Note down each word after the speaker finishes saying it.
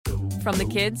From the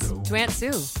kids to Aunt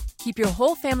Sue. Keep your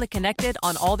whole family connected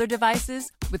on all their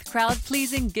devices with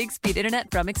crowd-pleasing gig-speed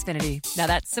internet from Xfinity. Now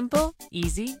that's simple,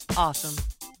 easy, awesome.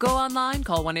 Go online,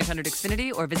 call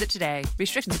 1-800-XFINITY, or visit today.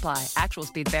 Restrictions apply. Actual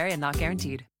speed vary and not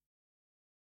guaranteed.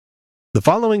 The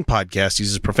following podcast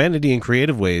uses profanity in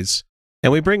creative ways,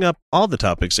 and we bring up all the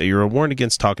topics that you are warned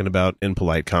against talking about in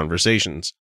polite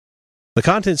conversations. The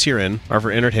contents herein are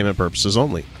for entertainment purposes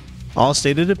only. All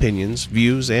stated opinions,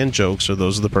 views, and jokes are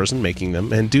those of the person making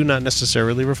them and do not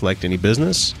necessarily reflect any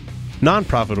business,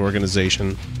 non-profit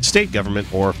organization, state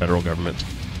government, or federal government.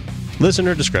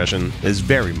 Listener discretion is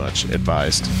very much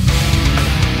advised.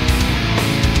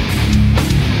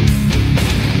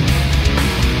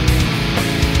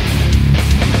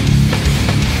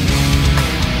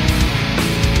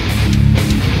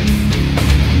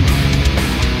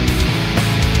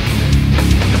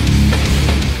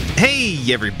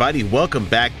 Hey everybody, welcome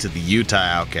back to the Utah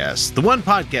Outcasts, the one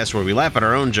podcast where we laugh at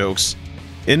our own jokes,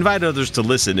 invite others to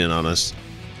listen in on us,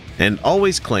 and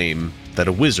always claim that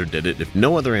a wizard did it if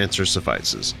no other answer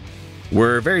suffices.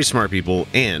 We're very smart people,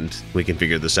 and we can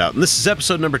figure this out. And this is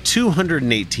episode number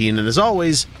 218, and as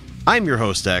always, I'm your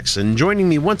host, X, and joining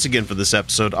me once again for this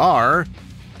episode are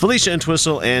Felicia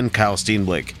Entwistle and Kyle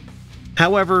Steenblake.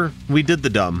 However, we did the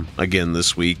dumb again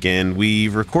this week, and we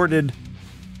recorded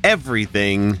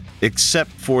everything except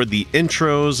for the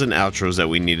intros and outros that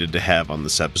we needed to have on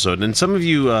this episode. And some of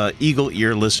you eagle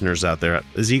ear listeners out there,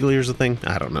 is eagle ears a thing?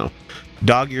 I don't know.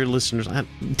 Dog ear listeners,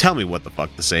 tell me what the fuck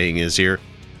the saying is here.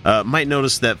 Might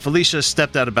notice that Felicia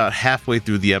stepped out about halfway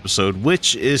through the episode,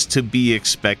 which is to be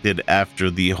expected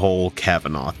after the whole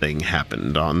Kavanaugh thing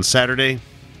happened on Saturday.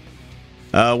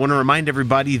 I want to remind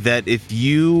everybody that if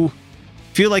you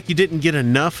feel like you didn't get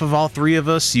enough of all three of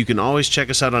us, you can always check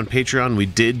us out on Patreon. We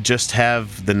did just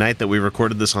have, the night that we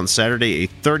recorded this on Saturday, a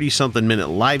 30-something minute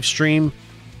live stream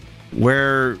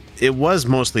where it was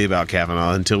mostly about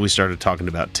Kavanaugh until we started talking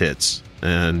about tits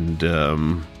and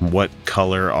what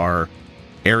color our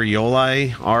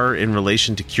areolae are in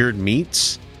relation to cured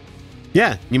meats.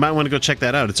 Yeah, you might want to go check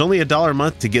that out. It's only $1 a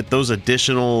month to get those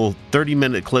additional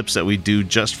 30-minute clips that we do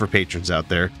just for patrons out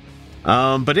there.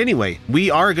 But anyway, we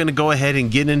are going to go ahead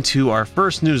and get into our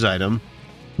first news item,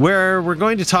 where we're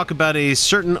going to talk about a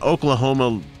certain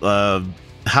Oklahoma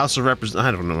House of Representatives. I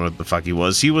don't know what the fuck he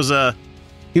was. He was a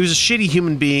shitty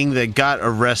human being that got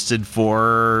arrested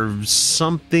for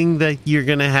something that you're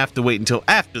going to have to wait until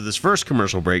after this first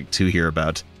commercial break to hear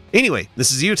about. Anyway,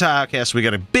 this is Utah Outcasts. We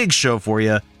got a big show for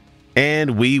you,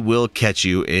 and we will catch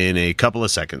you in a couple of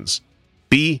seconds.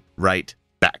 Be right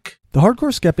back. The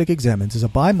Hardcore Skeptic Examines is a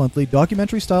bi-monthly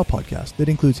documentary-style podcast that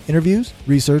includes interviews,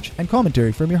 research, and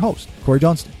commentary from your host, Corey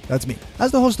Johnston. That's me.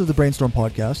 As the host of the Brainstorm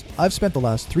podcast, I've spent the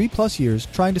last 3+ years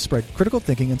trying to spread critical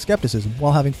thinking and skepticism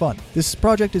while having fun. This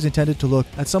project is intended to look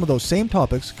at some of those same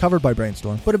topics covered by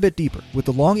Brainstorm, but a bit deeper. With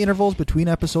the long intervals between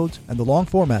episodes and the long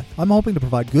format, I'm hoping to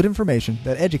provide good information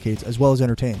that educates as well as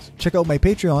entertains. Check out my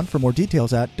Patreon for more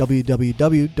details at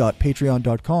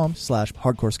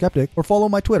www.patreon.com/hardcoreskeptic or follow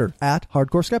my Twitter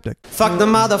 @hardcoreskeptic. Fuck the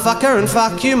motherfucker and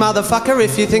fuck you, motherfucker,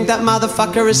 if you think that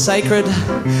motherfucker is sacred.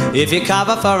 If you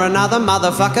cover for another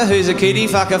motherfucker who's a kitty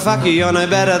fucker, fuck you, you're no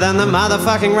better than the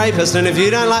motherfucking rapist. And if you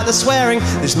don't like the swearing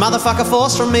this motherfucker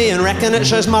forced from me and reckon it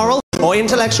shows moral or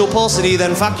intellectual paucity,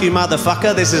 then fuck you,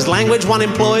 motherfucker. This is language one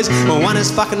employs when one is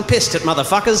fucking pissed at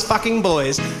motherfuckers fucking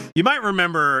boys. You might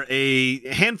remember a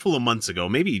handful of months ago,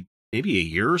 maybe a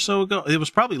year or so ago, it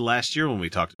was probably last year when we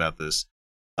talked about this,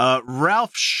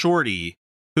 Ralph Shorty,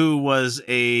 who was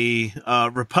a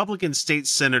Republican state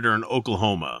senator in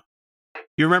Oklahoma.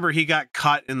 You remember he got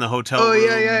caught in the hotel room?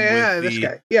 Yeah, this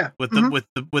guy. Yeah. With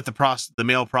the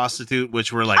male prostitute,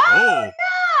 which were like, that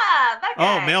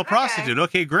guy. male prostitute.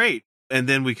 Okay, great. And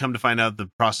then we come to find out the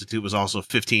prostitute was also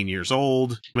 15 years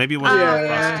old. Maybe it wasn't a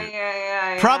prostitute.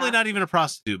 Yeah. Probably not even a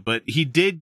prostitute, but he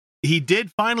did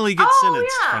finally get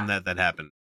sentenced from that happened.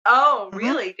 Oh,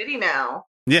 really? Did he now?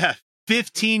 Yeah,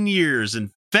 15 years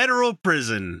in federal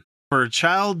prison for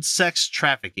child sex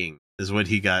trafficking is what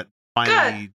he got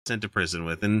finally sent to prison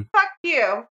with. And fuck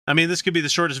you. I mean, this could be the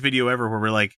shortest video ever where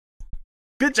we're like,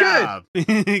 good job.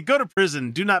 Go to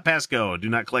prison. Do not pass go. Do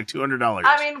not collect $200.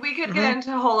 I mean, we could get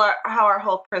into how our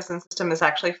whole prison system is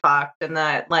actually fucked, and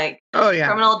that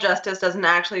criminal justice doesn't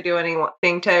actually do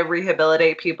anything to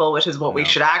rehabilitate people, which is what we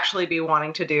should actually be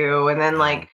wanting to do. And then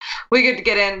we could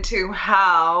get into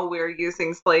how we're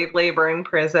using slave labor in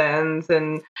prisons,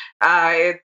 and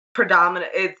it's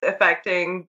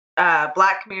affecting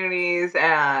Black communities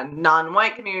and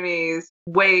non-white communities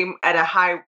way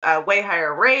higher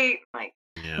rate.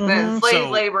 Slave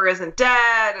labor isn't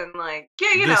dead, and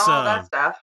all that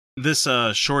stuff. this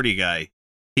Shorty guy,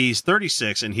 he's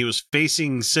 36 and he was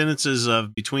facing sentences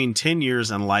of between 10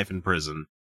 years and life in prison.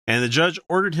 And the judge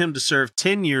ordered him to serve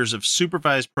 10 years of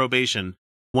supervised probation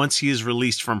once he is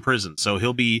released from prison. So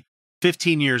he'll be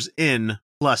 15 years in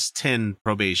plus 10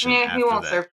 probation. Yeah, he won't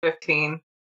serve 15.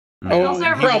 No. He'll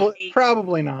serve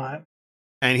probably not.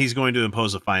 And he's going to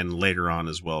impose a fine later on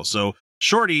as well. So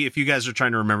Shorty, if you guys are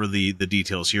trying to remember the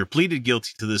details here, pleaded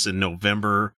guilty to this in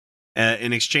November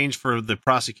in exchange for the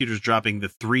prosecutors dropping the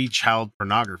 3 child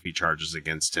pornography charges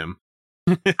against him.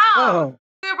 Oh,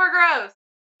 super gross.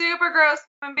 Super gross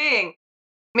human being.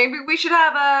 Maybe we should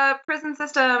have a prison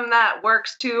system that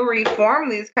works to reform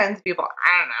these kinds of people.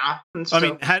 I don't know. I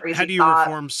mean, how do you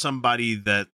reform somebody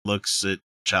that looks at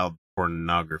child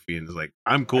pornography and is like,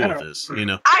 I'm cool with this, you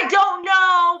know? I don't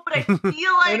know, but I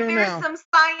feel like there's some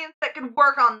science that can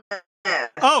work on this.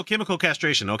 Oh, chemical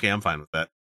castration. Okay, I'm fine with that.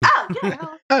 Oh,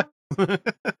 yeah.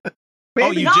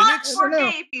 Oh, eugenics? For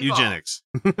gay people. Eugenics.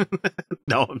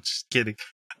 No, I'm just kidding.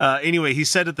 Anyway, he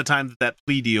said at the time that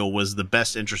plea deal was the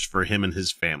best interest for him and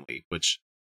his family, which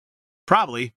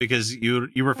probably because you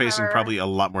were facing probably a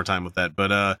lot more time with that.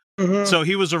 But so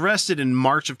he was arrested in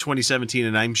March of 2017,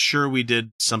 and I'm sure we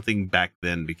did something back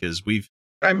then because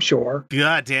I'm sure.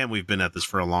 God damn, we've been at this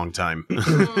for a long time.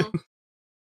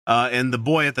 And the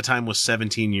boy at the time was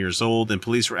 17 years old, and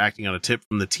police were acting on a tip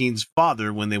from the teen's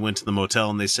father when they went to the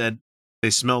motel, and they said they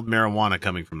smelled marijuana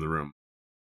coming from the room.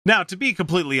 Now, to be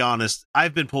completely honest,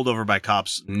 I've been pulled over by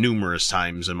cops numerous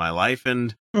times in my life,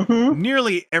 and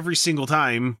nearly every single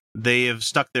time they have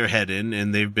stuck their head in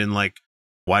and they've been like,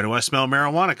 why do I smell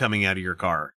marijuana coming out of your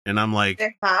car? And I'm like,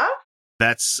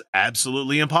 that's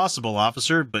absolutely impossible,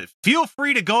 officer, but feel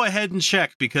free to go ahead and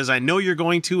check because I know you're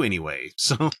going to anyway.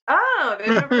 So, they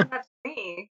never touched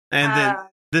me. And then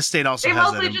this state also they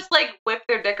has mostly just like whip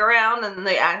their dick around and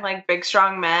they act like big,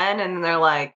 strong men, and they're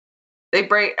like, they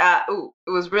break. It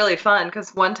was really fun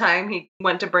because one time he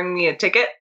went to bring me a ticket,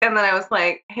 and then I was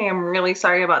like, "Hey, I'm really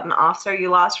sorry about an officer you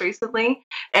lost recently."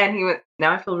 And he went,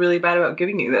 "Now I feel really bad about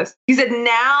giving you this." He said,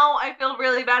 "Now I feel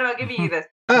really bad about giving you this."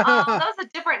 That was a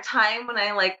different time when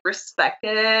I like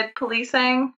respected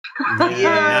policing.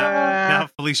 Now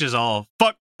Felicia's all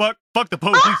fuck the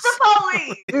police.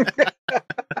 Fuck the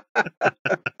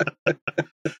police.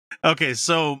 Okay,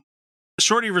 so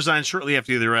Shorty resigned shortly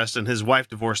after the arrest, and his wife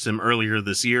divorced him earlier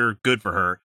this year. Good for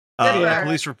her. A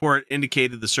police report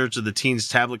indicated the search of the teen's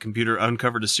tablet computer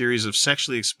uncovered a series of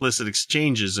sexually explicit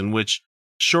exchanges in which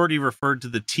Shorty referred to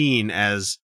the teen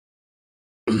as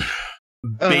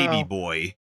baby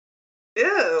boy.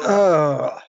 Ew.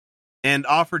 And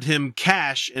offered him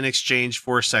cash in exchange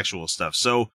for sexual stuff.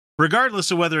 So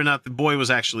regardless of whether or not the boy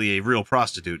was actually a real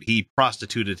prostitute, he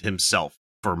prostituted himself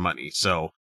for money.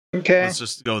 So let's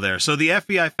just go there. So the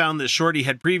FBI found that Shorty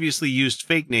had previously used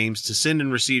fake names to send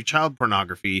and receive child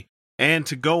pornography and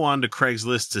to go on to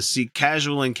Craigslist to seek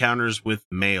casual encounters with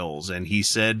males. And he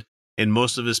said in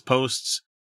most of his posts,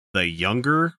 the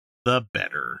younger, the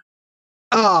better.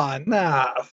 Oh,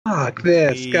 nah. Fuck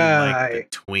this guy.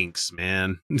 Like the twinks,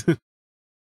 man.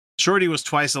 Shorty was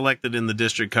twice elected in the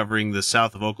district covering the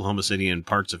south of Oklahoma City and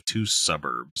parts of 2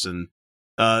 suburbs. And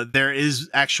there is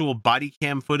actual body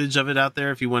cam footage of it out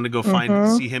there if you want to go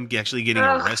see him actually getting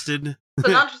arrested.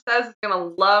 Sinatra says he's going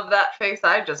to love that face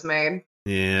I just made.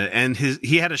 Yeah, and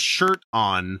he had a shirt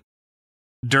on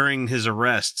during his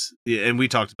arrest, and we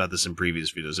talked about this in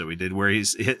previous videos that we did, where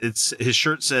his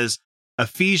shirt says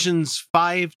Ephesians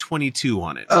 5:22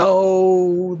 on it.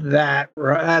 Oh,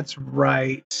 that's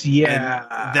right. Yeah.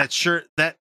 And that shirt,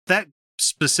 that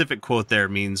specific quote there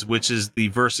means, which is the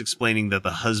verse explaining that the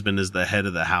husband is the head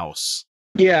of the house.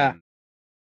 Yeah.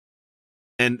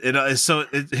 And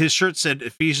his shirt said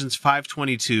Ephesians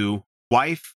 5:22,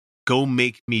 wife, go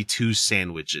make me 2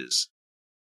 sandwiches.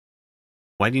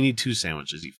 Why do you need 2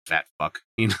 sandwiches, you fat fuck?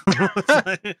 You know,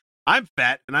 I'm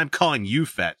fat and I'm calling you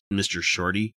fat, Mr.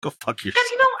 Shorty. Go fuck yourself.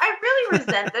 And I really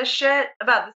resent this shit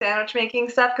about the sandwich making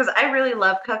stuff because I really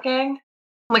love cooking.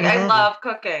 Like, I love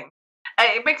cooking.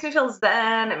 It makes me feel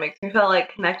zen. It makes me feel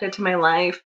like connected to my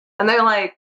life. And they're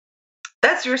like,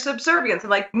 that's your subservience. I'm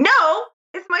like, no,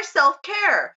 it's my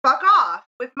self-care. Fuck off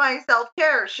with my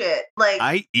self-care shit. Like,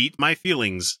 I eat my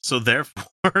feelings, so therefore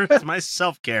it's my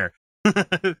self-care.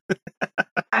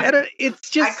 It's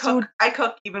just I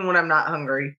cook even when I'm not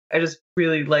hungry. I just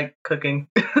really like cooking.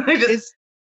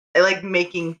 I like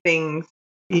making things.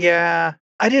 Yeah.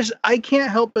 I can't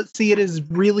help but see it as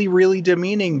really, really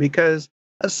demeaning because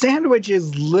a sandwich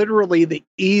is literally the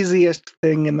easiest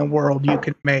thing in the world you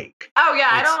can make. Oh yeah,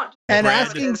 I don't. And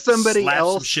asking somebody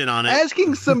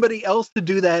else to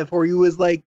do that for you is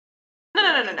like, no.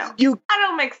 I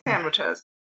don't make sandwiches.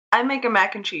 I make a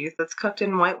mac and cheese that's cooked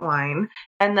in white wine,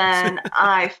 and then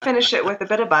I finish it with a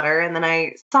bit of butter, and then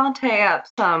I saute up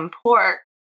some pork,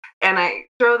 and I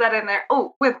throw that in there,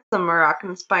 with some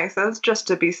Moroccan spices, just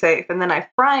to be safe, and then I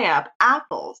fry up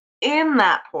apples in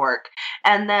that pork,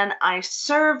 and then I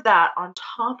serve that on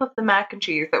top of the mac and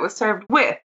cheese that was served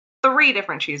with 3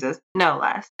 different cheeses, no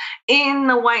less, in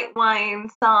the white wine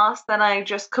sauce that I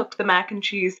just cooked the mac and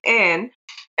cheese in.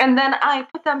 And then I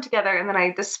put them together, and then I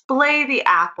display the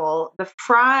apple, the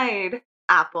fried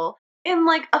apple, in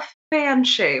like a fan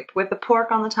shape with the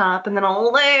pork on the top, and then a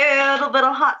little bit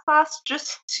of hot sauce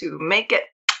just to make it.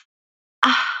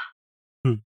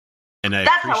 And that's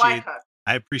how I cook.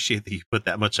 I appreciate that you put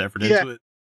that much effort into it,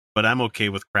 but I'm okay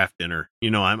with craft dinner.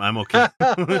 I'm okay. So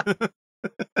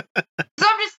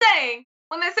I'm just saying,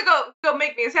 when they say go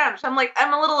make me a sandwich, I'm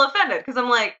a little offended because I'm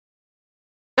like,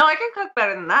 no, I can cook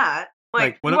better than that.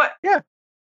 Like what?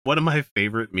 One of my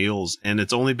favorite meals, and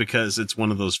it's only because it's one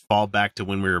of those fall back to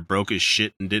when we were broke as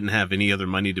shit and didn't have any other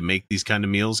money to make these kind of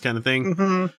meals kind of thing.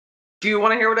 Mm-hmm. Do you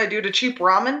want to hear what I do to cheap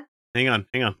ramen? Hang on.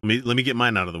 Let me get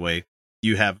mine out of the way.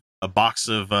 You have a box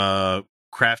of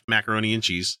Kraft macaroni and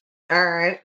cheese. All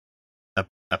right.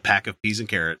 A pack of peas and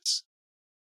carrots.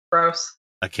 Gross.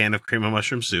 A can of cream of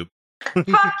mushroom soup.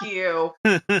 Fuck you.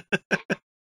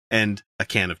 And a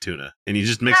can of tuna. And you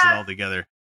just mix it all together.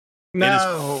 No.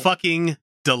 It is fucking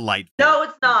delightful. No,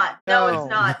 it's not. No, it's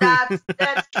not.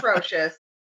 That's atrocious.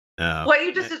 No. What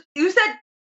you said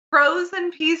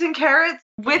frozen peas and carrots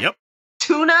with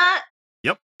tuna?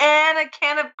 Yep. And a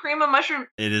can of cream of mushroom.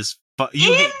 It is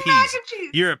you hate peas. Mac and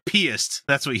cheese. You're a peaist.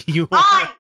 That's what you are. I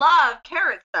love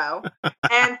carrots though.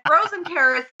 And frozen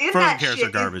carrots is frozen that carrots shit.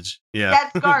 Are garbage. Yeah.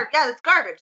 That's garbage. Yeah, that's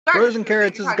garbage. Frozen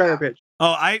carrots is garbage.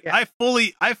 Oh, I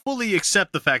fully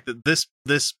accept the fact that this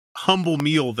humble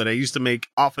meal that I used to make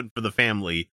often for the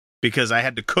family because I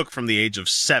had to cook from the age of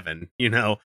 7,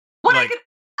 I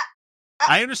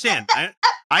understand.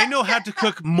 I know how to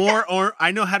cook more, or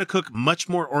I know how to cook much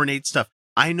more ornate stuff.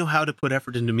 I know how to put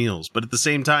effort into meals, but at the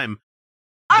same time,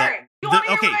 all right. You want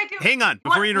to hear what I do? Hang on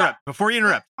before you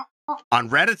interrupt. On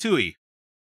Ratatouille,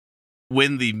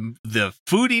 when the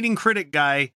food eating critic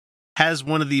guy has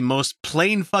one of the most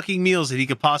plain fucking meals that he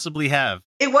could possibly have.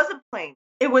 It wasn't plain.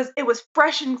 It was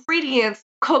fresh ingredients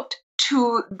cooked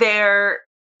to their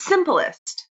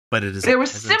simplest. But it is. It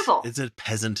was simple. It's a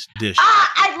peasant dish.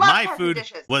 I love my peasant food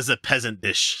dishes. Was a peasant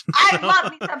dish. I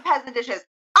love me some peasant dishes.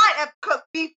 I have cooked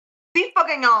beef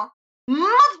bourguignon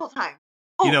multiple times.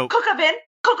 Oh, cook a vin.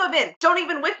 Don't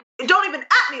even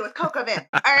at me with cook a vin.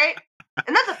 All right,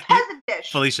 and that's a peasant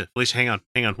dish. Felicia, hang on.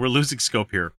 We're losing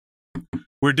scope here.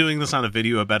 We're doing this on a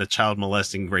video about a child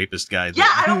molesting rapist guy. Yeah,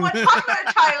 I don't want to talk about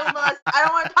a child molest. I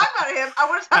don't want to talk about him. I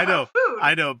want to talk about food.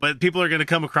 I know, but people are going to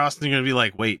come across and they're going to be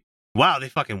like, wait, wow, they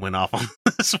fucking went off on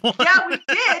this one. Yeah, we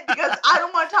did, because I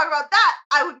don't want to talk about that.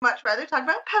 I would much rather talk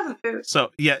about peasant food.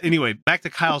 So, yeah, anyway, back to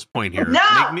Kyle's point here.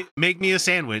 No! Make me a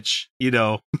sandwich,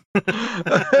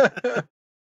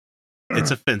 It's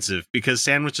offensive because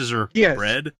sandwiches are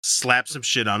bread, slap some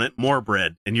shit on it, more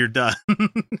bread, and you're done.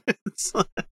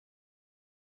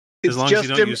 As long as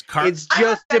you don't use carbs. It's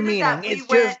just demeaning. It's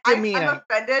just demeaning. I'm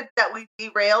offended that we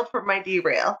derailed from my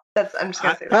derail. I'm just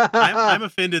going to say that. I'm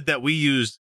offended that we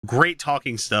used great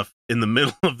talking stuff in the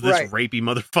middle of this rapey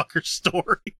motherfucker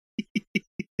story.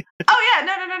 Oh, yeah.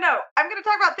 No. I'm going to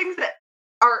talk about things that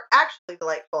are actually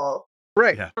delightful.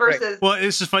 Right. Yeah. Versus. Well,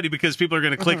 it's just funny because people are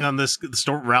going to click on this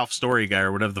Ralph Story guy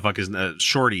or whatever the fuck is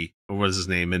Shorty, or what is his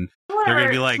name? And they're going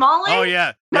to be like, Smalley? oh,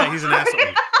 yeah, he's an asshole.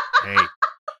 Hey.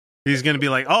 He's going to be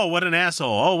like, oh, what an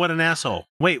asshole.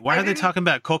 Wait, why are they talking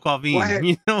about coq au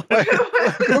vin?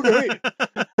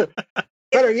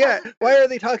 Better yet, why are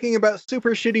they talking about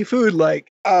super shitty food?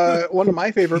 Like, one of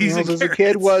my favorite meals as a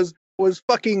kid was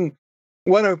fucking...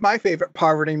 One of my favorite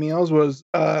poverty meals was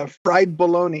fried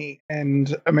bologna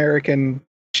and American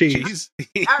cheese.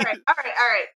 All right.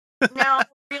 Now,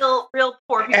 real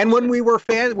poor people. And when we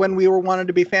were wanted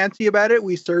to be fancy about it,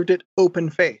 we served it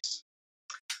open face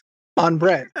on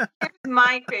bread. Here's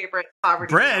my favorite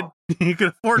poverty bread. Meal. You can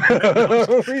afford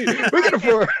it. we can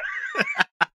afford.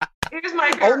 Here's my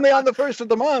favorite. Only on the first of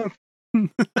the month. So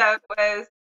it was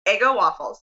Eggo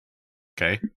waffles.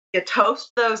 Okay. You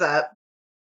toast those up.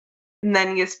 And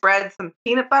then you spread some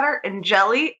peanut butter and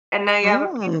jelly, and now you have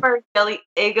a peanut butter jelly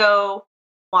Eggo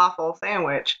waffle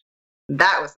sandwich.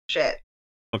 That was shit.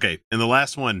 Okay, and the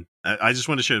last one, I just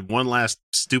want to share one last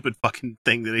stupid fucking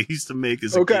thing that I used to make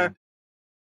as a kid.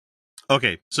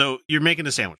 Okay, so you're making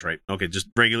a sandwich, right? Okay, just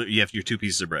regular, you have your 2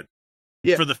 pieces of bread.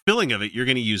 Yeah. For the filling of it, you're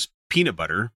going to use peanut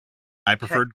butter. I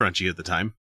preferred crunchy at the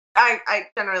time. I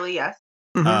generally, yes.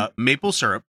 Maple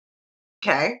syrup.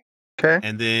 Okay.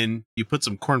 And then you put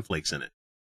some cornflakes in it.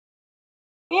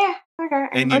 Yeah. Okay.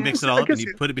 And you mix it all up and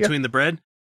you put it between the bread.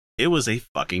 It was a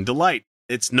fucking delight.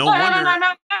 It's no wonder.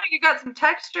 No. You got some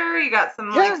texture. You got some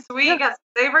like sweet. You got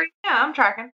some savory. Yeah, I'm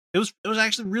tracking. It was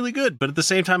actually really good. But at the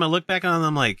same time, I look back on it,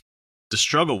 I'm like, the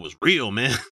struggle was real,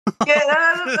 man. Yeah,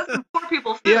 that's some poor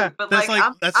people food. Yeah, but like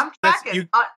I'm tracking.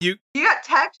 You got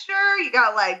texture. You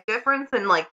got like difference in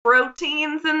like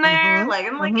proteins in there. Like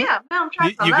I'm like, yeah, no, I'm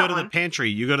tracking. You go to the pantry.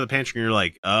 You go to the pantry, and you're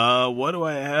like, what do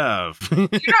I have? You're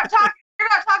not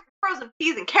talking frozen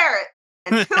peas and carrots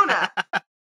and tuna.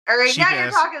 All right, now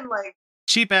you're talking like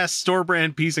cheap ass store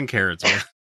brand peas and carrots,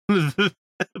 man.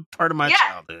 Part of my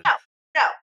childhood.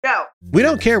 No. We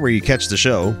don't care where you catch the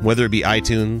show, whether it be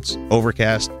iTunes,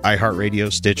 Overcast,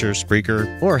 iHeartRadio, Stitcher,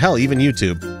 Spreaker, or hell, even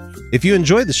YouTube. If you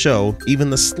enjoy the show,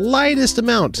 even the slightest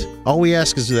amount, all we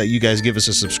ask is that you guys give us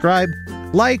a subscribe,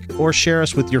 like, or share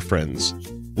us with your friends.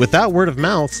 Without word of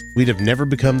mouth, we'd have never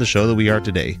become the show that we are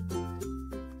today.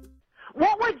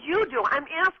 What would you do? I'm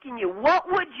asking you,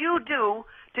 what would you do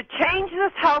to change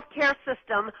this healthcare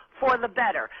system for the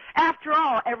better? After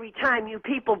all, every time you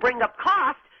people bring up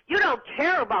costs, you don't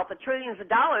care about the trillions of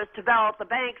dollars to bail out the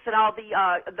banks and all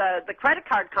the credit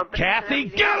card companies. Kathy,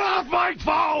 get off my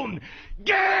phone!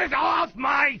 Get off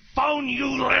my phone, you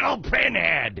little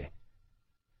pinhead!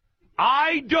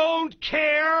 I don't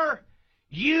care.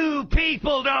 You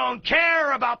people don't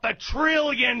care about the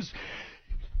trillions.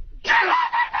 Get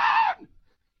off my phone!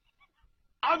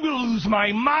 I'm going to lose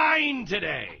my mind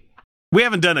today. We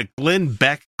haven't done a Glenn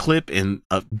Beck clip in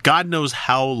God knows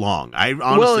how long. I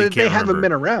honestly can't they haven't remember.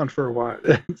 Been around for a while.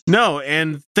 No,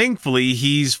 and thankfully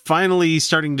he's finally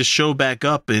starting to show back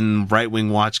up in right-wing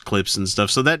watch clips and stuff.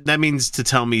 So that means to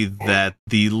tell me that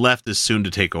the left is soon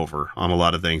to take over on a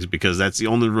lot of things, because that's the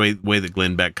only way that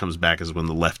Glenn Beck comes back is when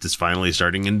the left is finally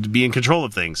starting to be in control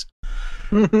of things.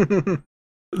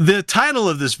 The title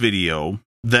of this video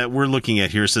that we're looking at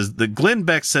here says that Glenn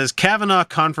Beck says Kavanaugh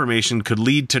confirmation could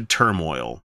lead to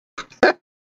turmoil.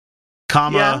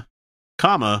 comma,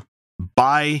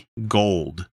 buy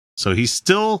gold. So he's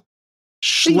still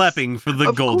schlepping for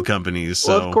the gold companies.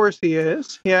 So. Well, of course he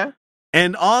is. Yeah.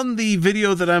 And on the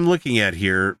video that I'm looking at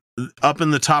here, up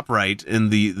in the top right, in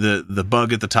the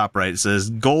bug at the top right, it says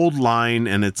gold line,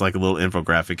 and it's like a little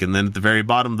infographic. And then at the very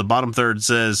bottom, the bottom third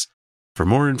says, for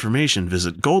more information,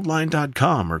 visit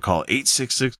goldline.com or call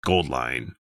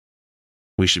 866-GOLDLINE.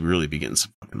 We should really be getting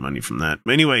some fucking money from that.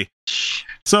 But anyway,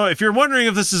 so if you're wondering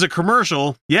if this is a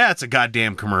commercial, yeah, it's a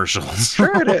goddamn commercial.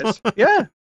 Sure it is. Yeah.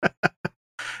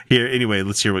 Here, anyway,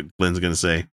 let's hear what Glenn's going to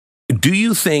say. Do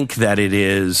you think that it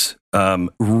is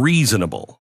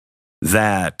reasonable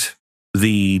that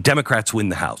the Democrats win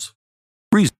the House?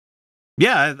 Reasonable.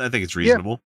 Yeah, I think it's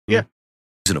reasonable. Yeah.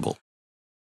 Reasonable.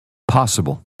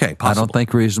 Possible. Okay, possible. I don't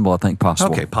think reasonable. I think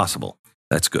possible. Okay, possible.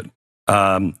 That's good.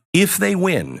 If they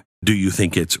win, do you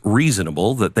think it's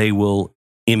reasonable that they will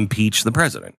impeach the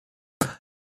president?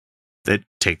 That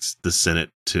takes the Senate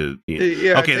to...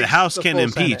 okay, the House can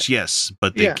impeach, Senate. Yes,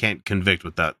 but they can't convict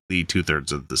without the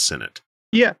 2/3 of the Senate.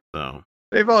 Yeah. So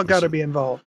they've all got to be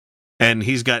involved. And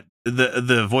he's got...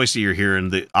 The voice that you're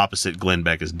hearing, the opposite Glenn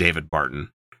Beck, is David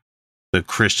Barton. The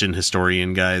Christian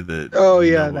historian guy that...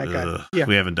 that guy. Yeah.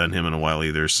 We haven't done him in a while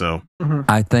either, so... Mm-hmm.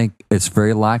 I think it's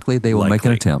very likely they will make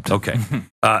an attempt. Okay.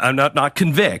 I'm not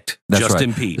convict, That's just right.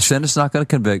 impeach. The Senate's not going to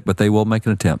convict, but they will make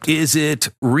an attempt. Is it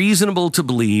reasonable to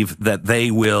believe that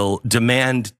they will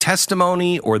demand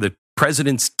testimony or the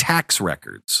president's tax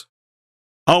records?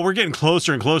 Oh, we're getting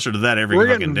closer and closer to that every fucking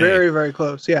day. We're getting very, very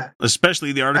close, yeah.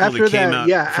 Especially the article that came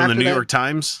out from the New York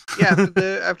Times. Yeah,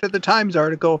 after the Times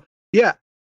article, yeah.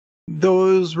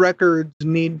 Those records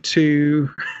need to,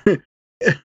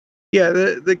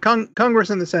 the Congress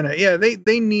and the Senate,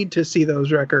 they need to see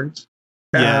those records.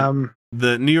 Yeah,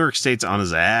 the New York State's on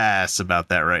his ass about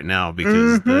that right now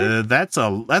because that's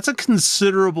a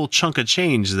considerable chunk of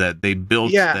change that they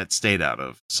built that state out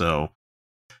of. So,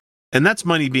 and that's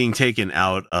money being taken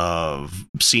out of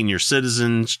senior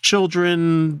citizens,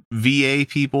 children, VA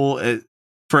people.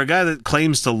 For a guy that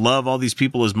claims to love all these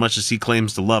people as much as he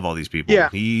claims to love all these people,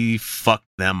 he fucked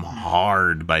them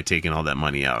hard by taking all that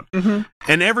money out. Mm-hmm.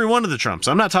 And every one of the Trumps.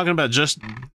 I'm not talking about just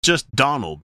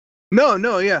Donald.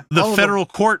 No, yeah. The federal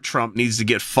court Trump needs to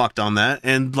get fucked on that.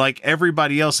 And like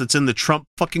everybody else that's in the Trump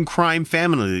fucking crime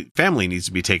family needs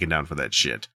to be taken down for that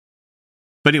shit.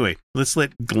 But anyway, let's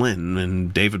let Glenn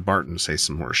and David Barton say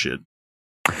some more shit.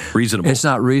 Reasonable. It's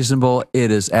not reasonable.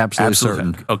 It is absolutely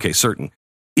certain. Okay, certain.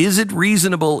 Is it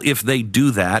reasonable if they do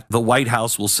that, the White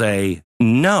House will say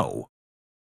no?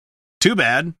 Too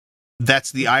bad.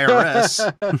 That's the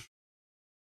IRS.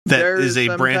 that is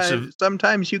a branch of...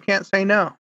 Sometimes you can't say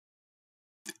no.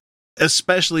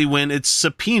 Especially when it's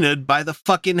subpoenaed by the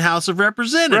fucking House of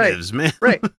Representatives, man.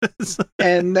 Right.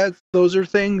 And those are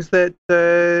things that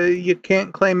you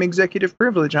can't claim executive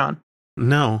privilege on.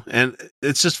 No, and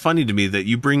it's just funny to me that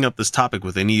you bring up this topic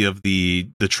with any of the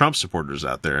Trump supporters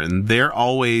out there, and they're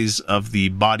always of the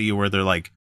body where they're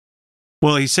like,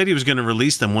 well, he said he was going to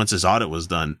release them once his audit was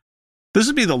done. This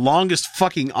would be the longest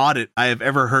fucking audit I have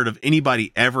ever heard of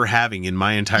anybody ever having in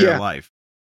my entire life.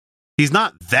 He's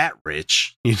not that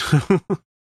rich, you know?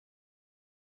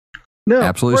 No,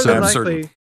 absolutely certain.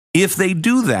 If they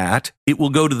do that, it will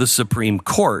go to the Supreme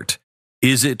Court.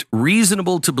 Is it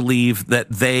reasonable to believe that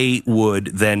they would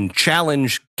then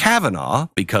challenge Kavanaugh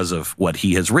because of what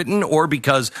he has written or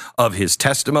because of his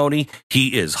testimony?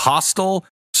 He is hostile,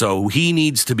 so he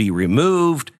needs to be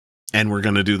removed. And we're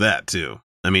going to do that, too.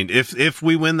 I mean, if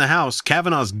we win the House,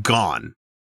 Kavanaugh's gone.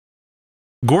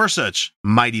 Gorsuch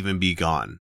might even be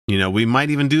gone. You know, we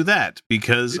might even do that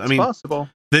because, it's possible.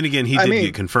 Then again, he did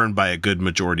get confirmed by a good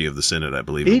majority of the Senate, I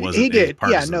believe. It wasn't he did.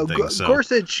 Yeah, no, thing, so.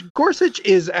 Gorsuch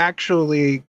is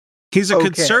actually he's a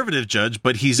conservative judge,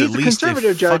 but he's at least a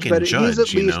conservative judge, but he's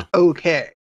at least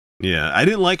okay. Yeah, I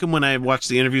didn't like him when I watched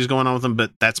the interviews going on with him,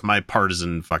 but that's my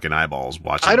partisan fucking eyeballs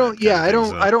watching. I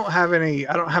don't have any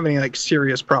like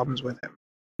serious problems with him.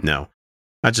 No,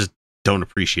 I just don't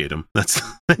appreciate him. That's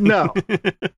no.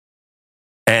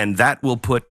 And that will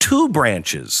put two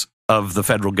branches of the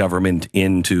federal government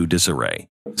into disarray.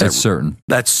 That's certain.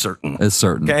 That's certain. It's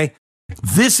certain. Okay?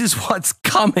 This is what's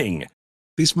coming.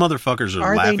 These motherfuckers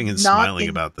are laughing and smiling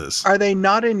about this. Are they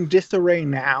not in disarray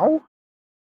now?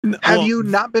 Have you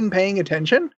not been paying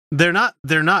attention? They're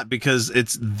not because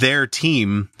it's their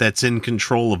team that's in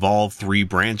control of all three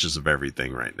branches of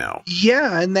everything right now.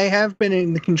 Yeah, and they have been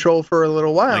in control for a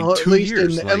little while, like 2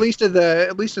 years, at least in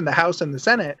the House and the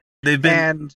Senate. They've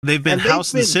been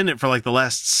House and Senate for like the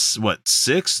last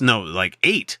 6? No, like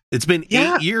 8. It's been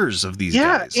 8 years of these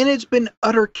guys. Yeah, and it's been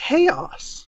utter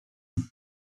chaos.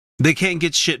 They can't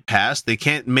get shit passed. They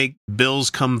can't make bills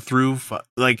come through.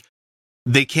 Like,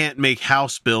 they can't make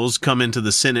House bills come into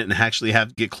the Senate and actually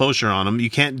get closure on them. You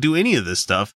can't do any of this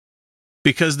stuff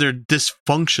because they're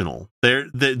dysfunctional. The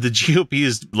GOP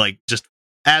is like just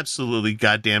absolutely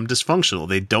goddamn dysfunctional.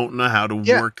 They don't know how to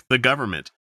work the government.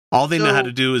 All they know how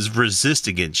to do is resist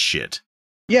against shit.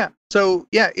 Yeah. So,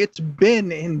 it's been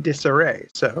in disarray.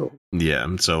 So,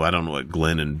 yeah. So I don't know what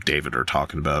Glenn and David are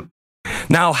talking about.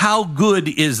 Now, how good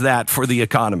is that for the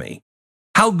economy?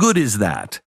 How good is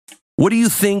that? What do you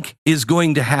think is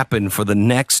going to happen for the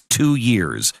next 2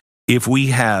 years if we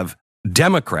have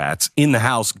Democrats in the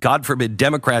House, God forbid,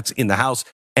 Democrats in the House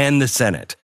and the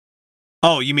Senate?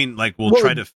 Oh, you mean like we'll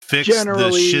try to fix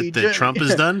the shit that Trump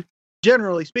has done?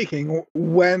 Generally speaking,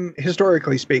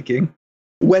 historically speaking,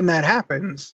 when that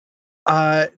happens,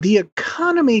 the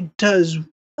economy does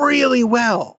really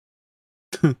well.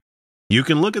 You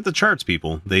can look at the charts,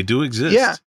 people. They do exist.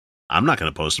 Yeah. I'm not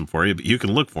going to post them for you, but you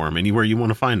can look for them anywhere you want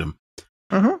to find them.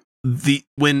 Uh-huh.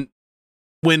 When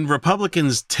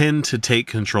Republicans tend to take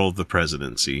control of the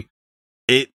presidency,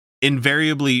 it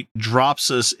invariably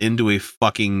drops us into a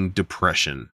fucking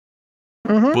depression.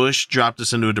 Mm-hmm. Bush dropped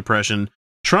us into a depression.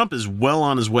 Trump is well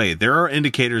on his way. There are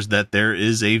indicators that there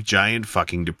is a giant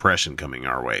fucking depression coming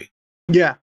our way.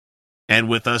 Yeah. And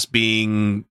with us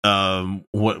being,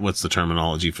 what's the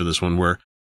terminology for this one?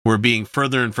 We're being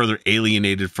further and further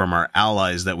alienated from our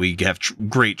allies that we have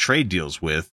great trade deals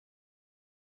with.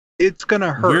 It's going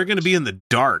to hurt. We're going to be in the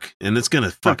dark, and it's going to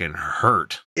fucking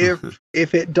hurt. If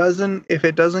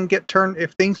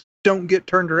things don't get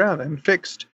turned around and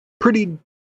fixed pretty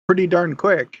darn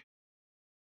quick,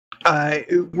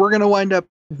 we're going to wind up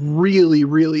really,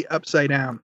 really upside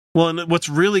down. Well, and what's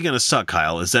really going to suck,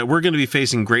 Kyle, is that we're going to be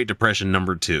facing Great Depression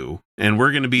number 2, and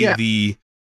we're going to be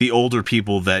the older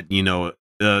people that,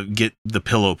 get the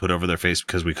pillow put over their face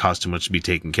because we cost too much to be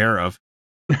taken care of.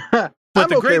 But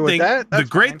the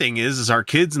great thing is our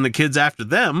kids and the kids after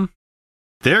them,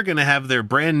 they're going to have their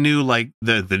brand new, like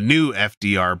the new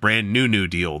FDR, brand new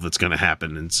deal that's going to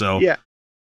happen. And so the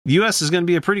U.S. is going to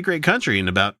be a pretty great country in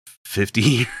about 50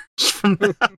 years from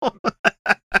now.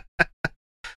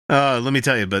 Let me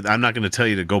tell you, but I'm not going to tell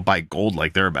you to go buy gold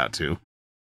like they're about to.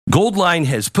 Goldline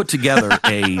has put together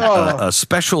a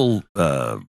special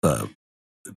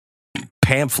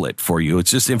pamphlet for you.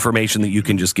 It's just information that you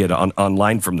can just get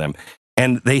online from them.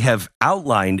 And they have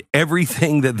outlined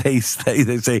everything that they say.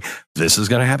 They say, this is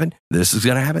going to happen, this is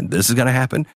going to happen, this is going to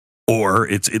happen. Or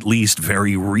it's at least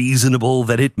very reasonable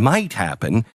that it might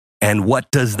happen. And what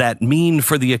does that mean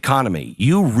for the economy?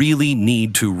 You really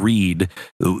need to read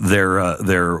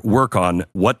their work on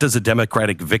what does a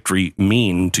democratic victory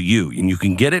mean to you. And you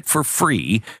can get it for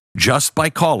free just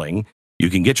by calling. You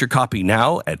can get your copy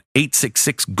now at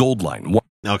 866-GOLD-LINE.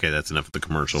 Okay, that's enough of the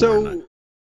commercial. So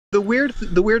the weird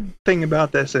thing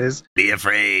about this is be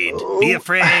afraid. Be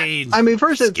afraid. I mean,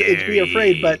 first it's be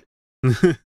afraid, but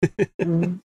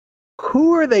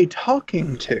who are they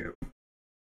talking to?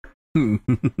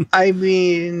 I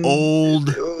mean,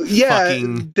 old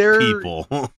fucking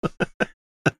people.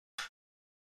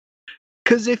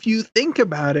 Because if you think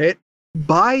about it,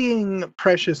 buying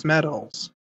precious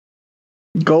metals,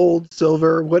 gold,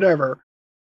 silver, whatever,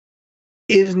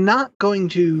 is not going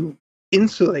to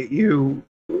insulate you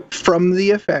from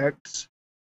the effects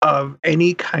of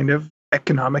any kind of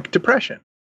economic depression,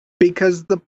 because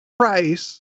the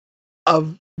price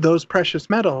of those precious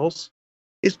metals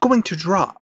is going to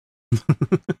drop.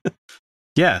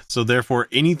 Yeah, so therefore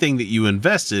anything that you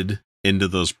invested into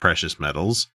those precious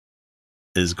metals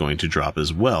is going to drop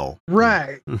as well.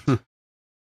 Right.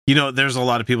 You know, there's a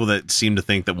lot of people that seem to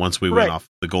think that once we went off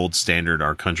the gold standard,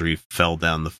 our country fell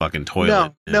down the fucking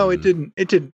toilet. No, it didn't. It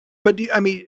didn't. But I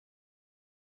mean,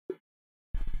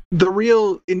 the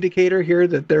real indicator here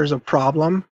that there's a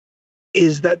problem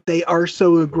is that they are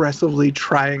so aggressively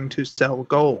trying to sell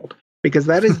gold, because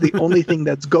that is the only thing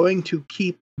that's going to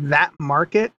keep that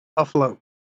market afloat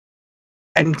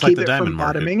and keep it from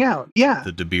bottoming out. Yeah,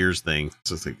 the De Beers thing. It's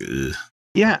just like, ugh.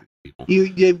 Yeah,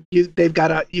 you've got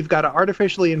to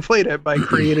artificially inflate it by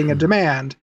creating a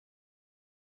demand,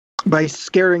 by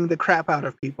scaring the crap out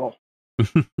of people,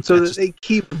 so that they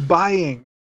keep buying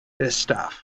this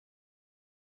stuff.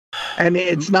 And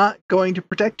it's not going to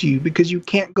protect you, because you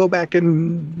can't go back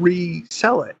and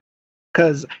resell it,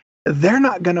 because they're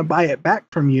not going to buy it back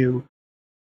from you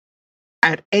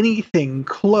at anything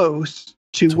close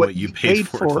to what you paid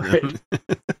for it.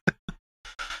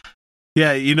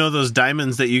 Yeah, you know those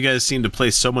diamonds that you guys seem to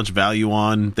place so much value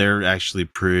on, they're actually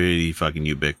pretty fucking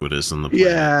ubiquitous on the planet.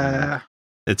 Yeah.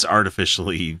 It's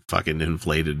artificially fucking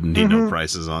inflated, you know,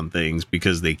 prices on things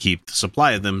because they keep the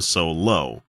supply of them so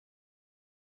low.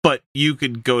 But you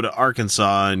could go to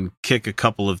Arkansas and kick a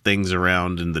couple of things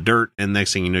around in the dirt, and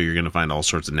next thing you know, you're going to find all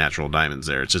sorts of natural diamonds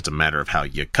there. It's just a matter of how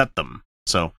you cut them.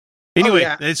 So,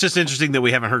 anyway, It's just interesting that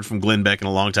we haven't heard from Glenn Beck in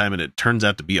a long time, and it turns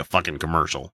out to be a fucking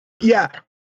commercial. Yeah,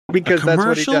 because that's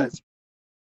what he does.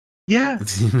 Yeah,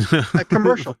 a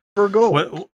commercial for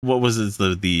gold. What was it?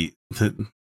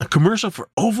 A commercial for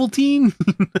Ovaltine?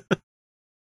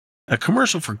 A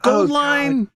commercial for Gold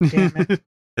Line? Damn it.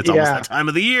 It's almost that time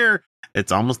of the year.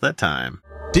 It's almost that time.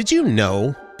 Did you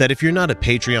know that if you're not a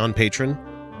Patreon patron,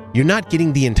 you're not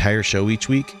getting the entire show each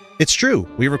week? It's true.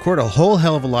 We record a whole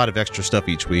hell of a lot of extra stuff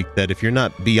each week that if you're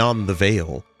not beyond the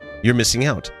veil, you're missing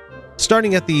out.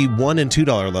 Starting at the $1 and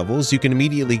 $2 levels, you can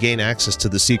immediately gain access to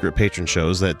the secret patron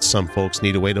shows that some folks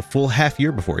need to wait a full half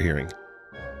year before hearing.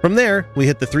 From there, we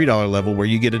hit the $3 level where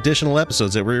you get additional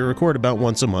episodes that we record about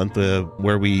once a month,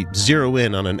 where we zero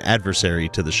in on an adversary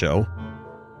to the show.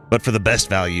 But for the best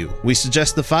value, we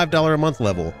suggest the $5 a month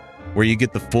level, where you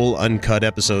get the full uncut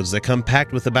episodes that come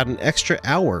packed with about an extra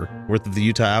hour worth of the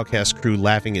Utah Outcasts crew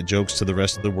laughing at jokes to the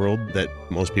rest of the world that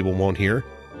most people won't hear,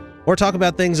 or talk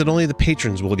about things that only the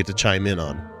patrons will get to chime in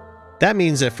on. That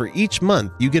means that for each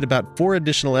month, you get about 4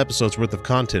 additional episodes worth of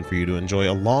content for you to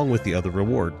enjoy along with the other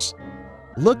rewards.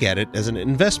 Look at it as an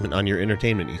investment on your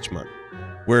entertainment each month.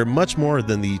 We're much more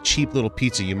than the cheap little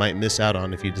pizza you might miss out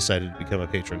on if you decided to become a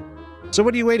patron. So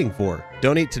what are you waiting for?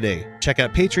 Donate today. Check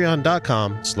out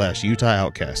patreon.com/Utah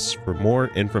Outcasts for more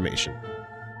information.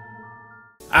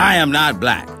 I am not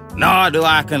black, nor do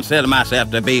I consider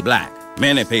myself to be black.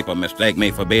 Many people mistake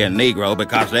me for being Negro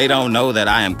because they don't know that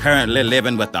I am currently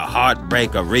living with the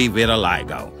heartbreak of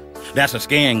revitiligo. That's a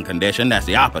skin condition that's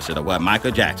the opposite of what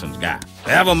Michael Jackson's got.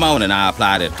 Every morning I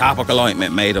apply this topical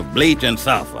ointment made of bleach and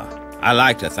sulfur. I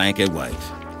like to think it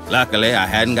works. Luckily, I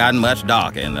hadn't gotten much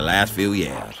darker in the last few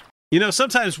years. You know,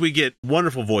 sometimes we get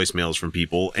wonderful voicemails from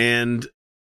people, and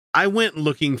I went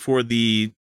looking for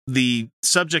the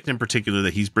subject in particular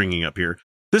that he's bringing up here.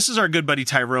 This is our good buddy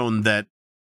Tyrone that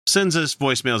sends us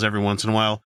voicemails every once in a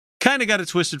while. Kind of got it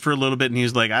twisted for a little bit, and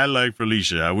he's like, I like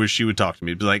Felicia. I wish she would talk to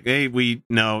me. Be like, hey,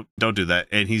 no, don't do that.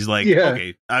 And he's like,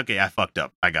 okay, I fucked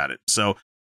up. I got it. So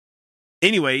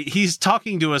anyway, he's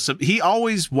talking to us. He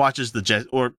always watches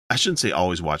or I shouldn't say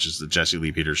always watches the Jesse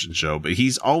Lee Peterson show, but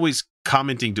he's always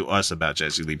commenting to us about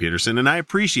Jesse Lee Peterson. And I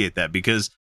appreciate that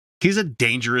because he's a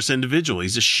dangerous individual.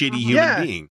 He's a shitty human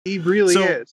being. He really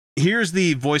is. Here's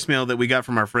the voicemail that we got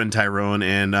from our friend Tyrone,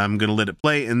 and I'm going to let it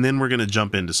play, and then we're going to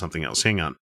jump into something else. Hang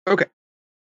on. Okay.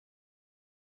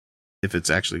 if it's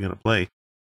actually going to play.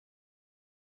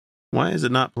 Why is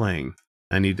it not playing?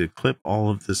 I need to clip all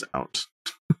of this out.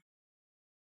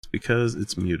 It's because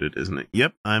it's muted, isn't it?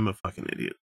 Yep, I'm a fucking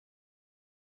idiot.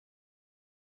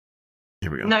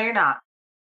 Here we go. No, you're not.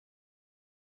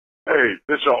 Hey,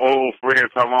 this your old friend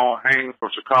Tyrone Haynes from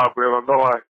Chicago,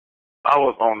 Illinois. I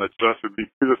was on the Justin B.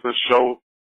 Peterson show.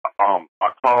 I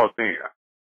called in,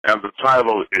 and the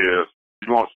title is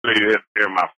 "You Won't Say It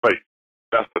in My Face."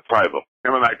 That's the title.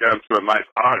 Him and I got into a nice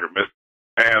argument,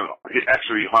 and he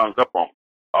actually hung up on me.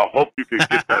 I hope you could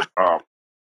get that.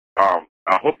 I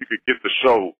hope you could get the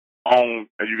show on,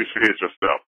 and you can see it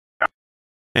yourself.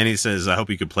 And he says, "I hope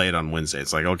you could play it on Wednesday."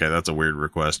 It's like, okay, that's a weird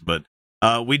request, but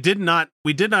we did not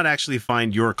actually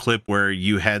find your clip where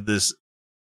you had this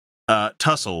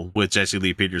tussle with Jesse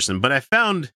Lee Peterson, but I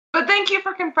found. But thank you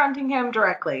for confronting him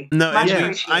directly. No,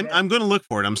 I'm going to look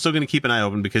for it. I'm still going to keep an eye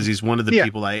open because he's one of the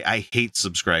people I hate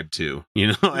subscribe to. You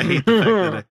know, I hate the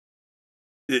fact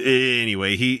that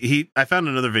anyway, I found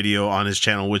another video on his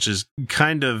channel, which is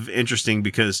kind of interesting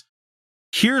because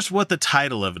here's what the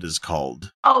title of it is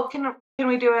called. Oh, can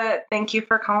we do a thank you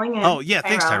for calling in? Oh, yeah.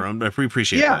 Thanks, Tyrone. We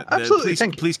appreciate that. Yeah, absolutely.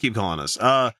 Please keep calling us.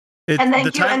 And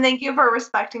thank you for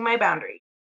respecting my boundary.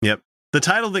 Yep. The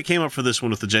title that came up for this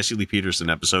one with the Jesse Lee Peterson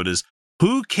episode is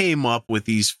 "Who Came Up with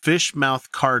These Fish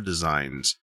Mouth Car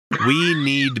Designs? We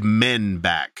Need Men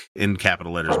Back," in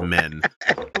capital letters, men.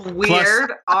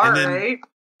 Weird. All right.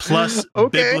 Plus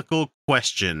biblical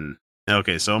question.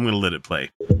 Okay, so I'm going to let it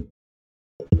play.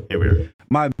 Here we are.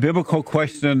 My biblical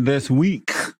question this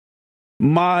week.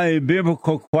 My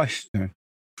biblical question.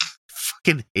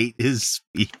 Fucking hate his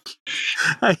speech.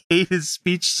 I hate his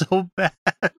speech so bad.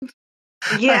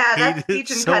 Yeah, that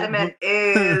speech impediment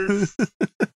is.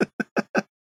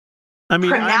 I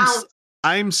mean,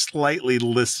 I'm slightly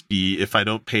lispy if I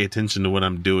don't pay attention to what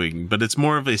I'm doing, but it's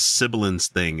more of a sibilance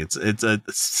thing.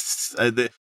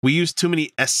 We use too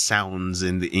many S sounds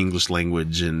in the English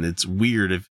language, and it's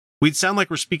weird. We'd sound like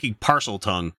we're speaking parcel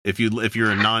tongue if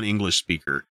you're a non-English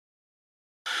speaker.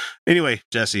 Anyway,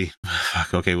 Jesse,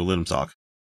 okay, we'll let him talk.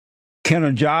 Can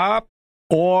a job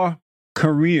or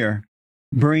career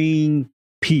bring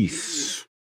peace?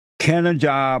 Can a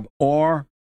job or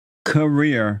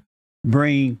career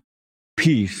bring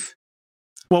peace?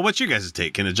 Well, what's your guys'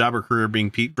 take? Can a job or career bring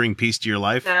peace to your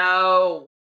life?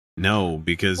 No,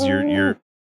 because you're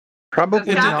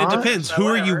probably not. It depends. Who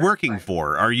are you working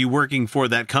for? Are you working for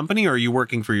that company, or are you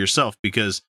working for yourself?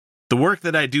 Because the work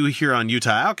that I do here on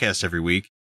Utah Outcasts every week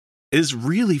is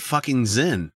really fucking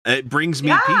zen. It brings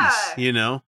me peace, you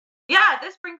know? Yeah,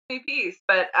 this brings me peace,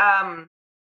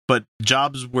 But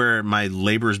jobs where my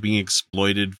labor is being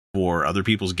exploited for other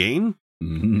people's gain?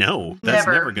 No, that's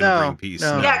never going to bring peace.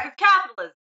 No. Yeah,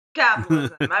 because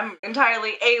capitalism. I'm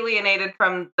entirely alienated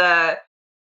from the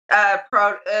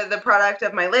product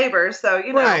of my labor. So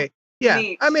right? Yeah,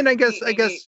 I mean, I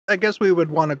guess we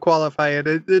would want to qualify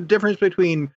it. The difference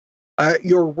between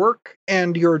your work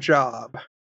and your job.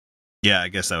 Yeah, I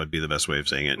guess that would be the best way of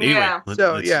saying it. Yeah.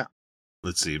 Anyway,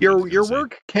 let's see. Your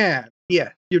work can.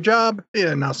 Yeah. Your job,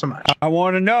 not so much. I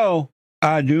want to know.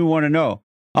 I do want to know.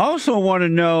 I also want to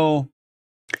know.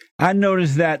 I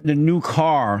noticed that the new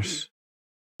cars,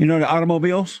 the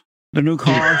automobiles, the new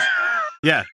cars.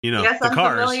 Yeah, yes, the I'm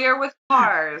cars. familiar with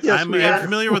cars. Yes, I'm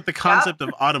familiar with the concept of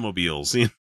automobiles.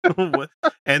 And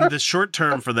the short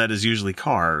term for that is usually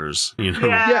cars.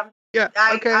 Yeah.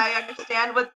 I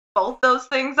understand what both those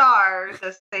things are.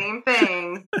 The same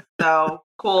thing. So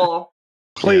cool.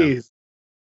 Please.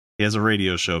 He has a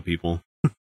radio show, people.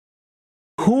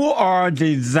 Who are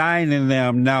designing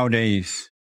them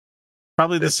nowadays?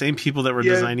 Probably the same people that were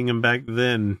designing them back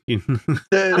then. A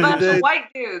bunch of white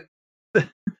dudes.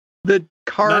 The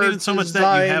car. Not even so much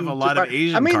that you have a lot of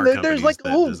Asian car companies. There's like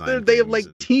they have like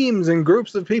teams and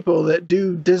groups of people that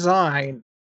do design.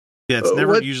 Yeah, it's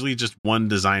never usually just one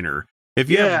designer. If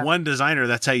you have one designer,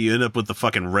 that's how you end up with the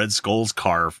fucking Red Skull's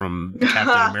car from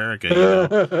Captain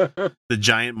America. The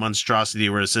giant monstrosity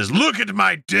where it says, "Look at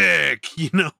my dick,"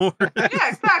 Yeah,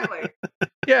 exactly.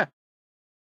 Yeah.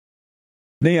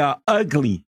 They are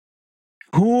ugly.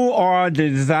 Who are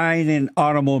designing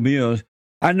automobiles?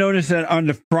 I noticed that on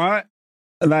the front,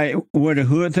 like where the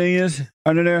hood thing is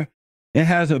under there, it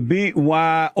has a big,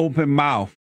 wide open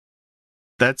mouth.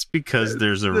 That's because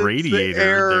there's a radiator. The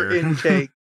air intake.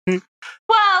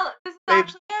 Well, this is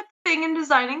actually a thing in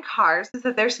designing cars, is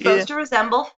that they're supposed to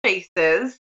resemble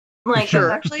faces. Like,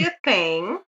 that's actually a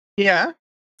thing. Yeah.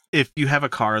 If you have a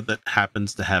car that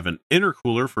happens to have an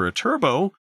intercooler for a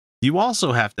turbo, you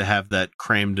also have to have that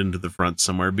crammed into the front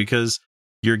somewhere, because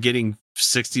you're getting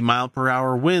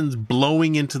 60-mile-per-hour winds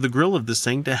blowing into the grill of this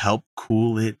thing to help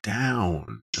cool it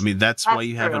down. I mean, that's why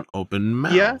you have an open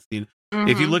mouth. Yeah.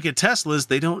 If you look at Teslas,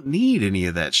 they don't need any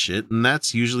of that shit, and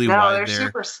that's usually why they're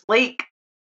super sleek.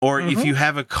 Or if you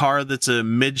have a car that's a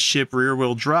midship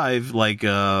rear-wheel drive, like an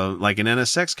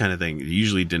NSX kind of thing, it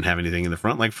usually didn't have anything in the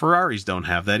front. Like Ferraris don't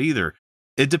have that either.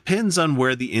 It depends on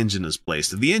where the engine is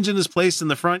placed. If the engine is placed in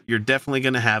the front, you're definitely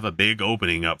going to have a big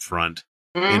opening up front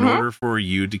in order for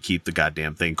you to keep the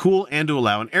goddamn thing cool and to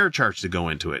allow an air charge to go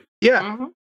into it. Yeah.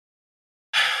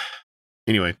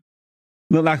 Anyway.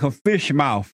 Look like a fish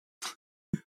mouth.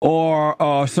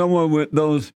 Or someone with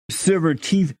those silver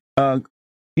teeth.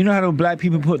 You know how those black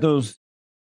people put those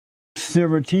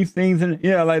silver teeth things in?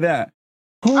 Yeah, like that.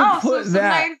 Who put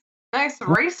that? Nice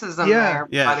racism there,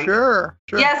 buddy. Sure.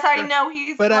 Yes, I know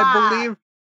he's But black.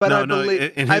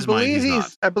 I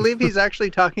believe he's actually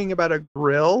talking about a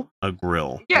grill. A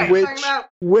grill. Yeah,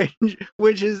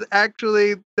 which is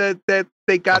actually that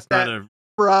they got that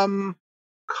from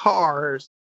cars.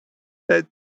 That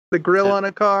the grill on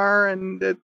a car,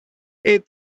 and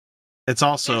it's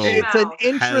also an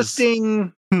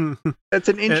interesting that's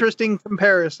an interesting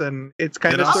comparison. It's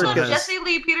kind of circus. Jesse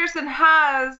Lee Peterson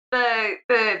has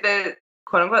the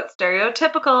quote unquote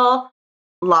stereotypical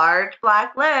large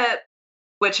black lip,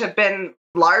 which have been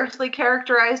largely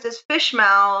characterized as fish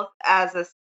mouth as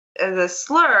a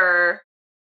slur.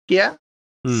 Yeah.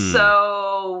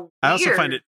 So I also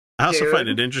find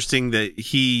it interesting that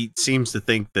he seems to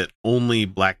think that only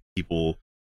black people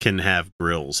can have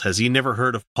grills. Has he never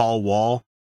heard of Paul Wall?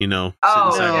 You know,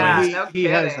 he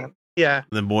hasn't. Yeah,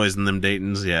 the boys and them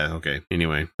Daytons. Yeah, okay.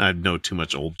 Anyway, I know too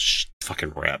much old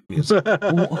fucking rap.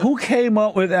 Who came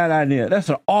up with that idea? That's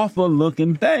an awful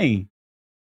looking thing.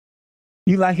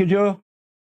 You like it, Joe?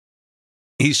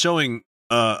 He's showing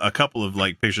a couple of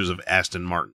like pictures of Aston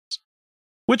Martins,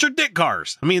 which are dick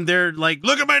cars. I mean, they're like,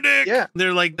 look at my dick. Yeah,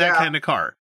 they're like that kind of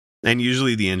car. And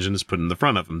usually the engine is put in the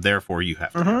front of them. Therefore, you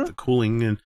have to have the cooling,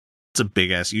 and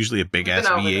it's usually a big ass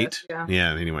V8.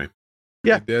 Yeah. Anyway.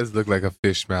 Yeah. It does look like a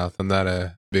fish mouth. I'm not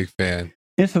a big fan.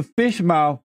 It's a fish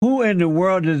mouth. Who in the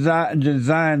world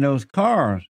designed those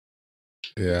cars?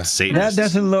 Yeah. That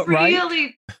doesn't look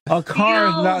right. A car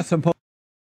is not supposed.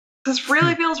 This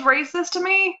really feels racist to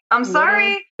me. I'm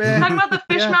sorry. Talking about the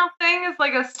fish mouth thing is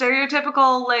like a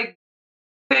stereotypical like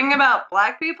thing about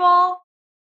black people.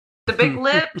 The big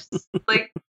lips,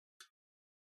 like,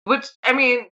 which I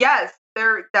mean, yes,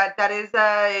 that is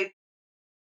a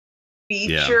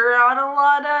feature on a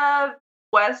lot of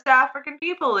West African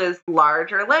people is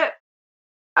larger lips.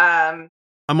 I'm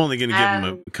only going to give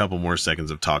them a couple more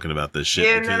seconds of talking about this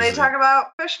shit. And then they talk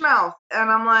about fish mouth, and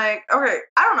I'm like, okay,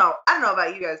 I don't know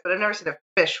about you guys, but I've never seen a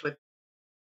fish with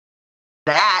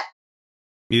that.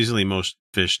 Usually, most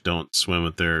fish don't swim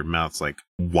with their mouths like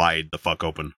wide the fuck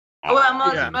open.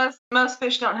 Well, most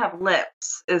fish don't have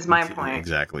lips, is my point.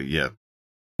 Exactly, yeah.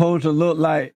 Supposed to look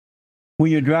like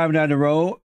when you're driving down the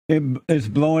road, it's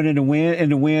blowing in the wind,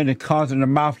 and the wind is causing the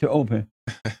mouth to open.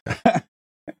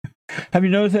 Have you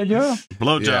noticed that, Joe?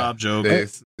 Blowjob joke.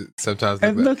 Sometimes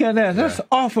look at that. That's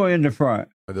awful in the front.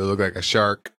 But they look like a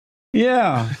shark.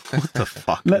 Yeah. What the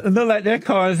fuck? Look like that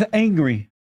car is angry.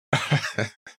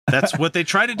 That's what they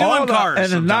try to do in cars.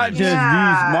 And it's not just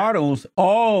these models.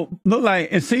 All look like,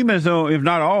 it seems as though, if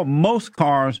not all, most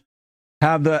cars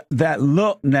have that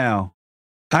look now.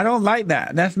 I don't like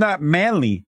that. That's not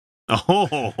manly.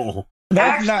 Oh.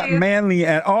 That's not manly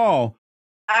at all.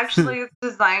 Actually, it's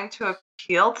designed to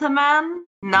appeal to men,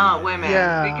 not women.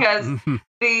 Yeah. Because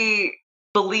the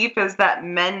belief is that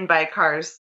men buy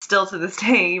cars still to this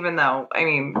day, even though, I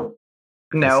mean, no.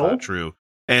 That's not true.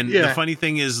 And the funny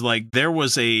thing is, like, there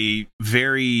was a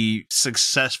very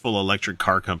successful electric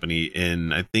car company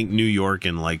in, I think, New York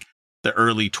in, like, the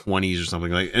early 20s or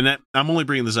something like that. And I'm only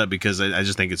bringing this up because I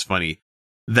just think it's funny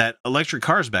that electric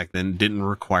cars back then didn't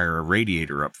require a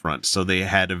radiator up front. So they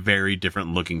had a very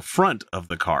different looking front of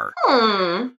the car.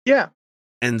 Yeah.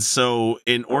 And so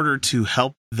in order to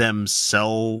help them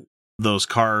sell those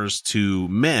cars to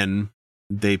men,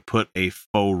 they put a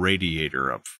faux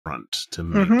radiator up front to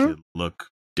make it look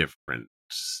different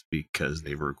because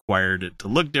they required it to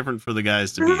look different for the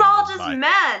guys to be able to all just buy.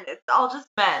 Men. It's all just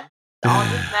men. It's all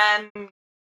just men.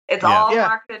 It's all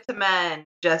marketed to men,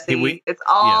 Jesse. It's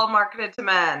all marketed to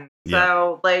men.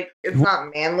 So, like, it's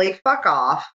not manly. Fuck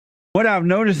off. What I've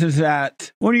noticed is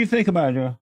that, what do you think about it,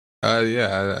 Joe?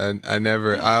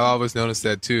 I always noticed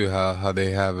that too, how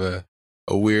they have a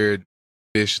weird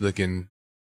fish looking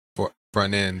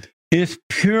front end. It's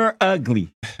pure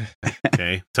ugly.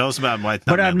 Okay. Tell us about why.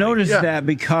 But I've noticed that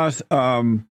because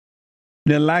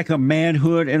the lack of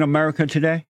manhood in America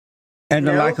today and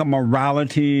the lack of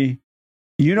morality.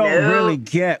 You don't really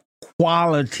get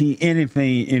quality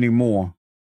anything anymore.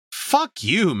 Fuck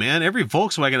you, man. Every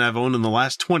Volkswagen I've owned in the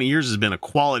last 20 years has been a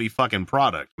quality fucking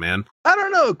product, man. I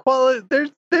don't know.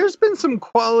 Quality. There's been some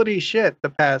quality shit the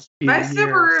past few My years.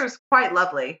 Subaru is quite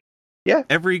lovely. Yeah.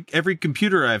 Every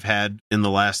computer I've had in the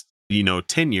last,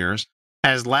 10 years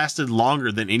has lasted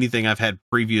longer than anything I've had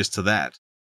previous to that.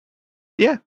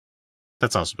 Yeah.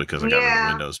 That's also because I got rid of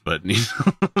Windows, but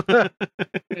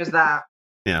There's that.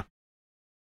 Yeah.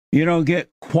 You don't get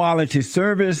quality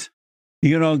service.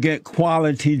 You don't get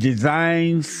quality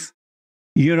designs.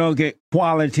 You don't get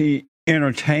quality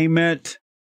entertainment.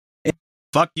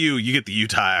 Fuck you. You get the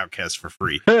Utah Outcasts for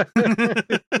free.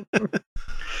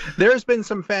 There's been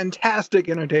some fantastic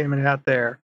entertainment out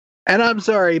there. And I'm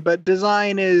sorry, but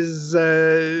design is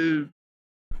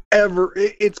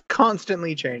it's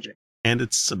constantly changing. And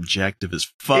it's subjective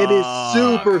as fuck. It is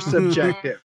super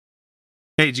subjective.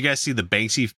 Hey, did you guys see the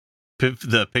Banksy,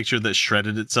 the picture that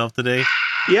shredded itself today?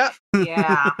 Yeah.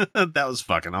 Yeah. That was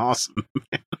fucking awesome.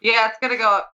 Yeah, it's going to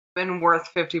go up and worth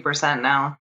 50%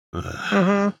 now.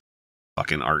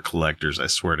 Fucking art collectors, I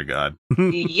swear to God.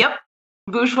 Yep.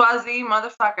 Bourgeoisie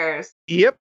motherfuckers.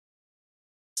 Yep.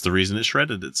 It's the reason it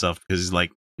shredded itself, because he's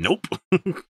like, nope.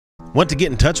 Want to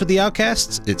get in touch with the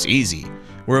Outcasts? It's easy.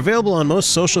 We're available on most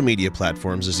social media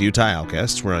platforms as Utah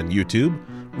Outcasts. We're on YouTube,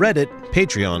 Reddit,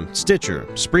 Patreon, Stitcher,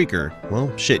 Spreaker,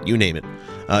 well, shit, you name it.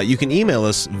 You can email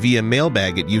us via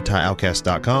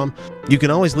mailbag@utahoutcast.com. You can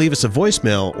always leave us a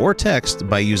voicemail or text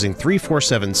by using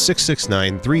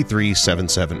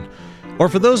 347-669-3377. Or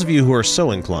for those of you who are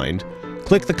so inclined,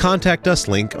 click the Contact Us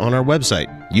link on our website,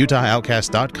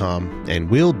 utahoutcast.com, and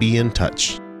we'll be in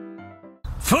touch.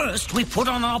 First, we put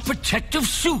on our protective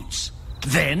suits.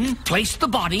 Then, place the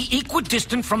body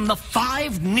equidistant from the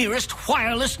 5 nearest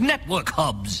wireless network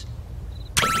hubs.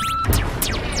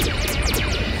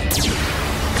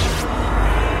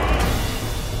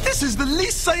 This is the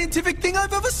least scientific thing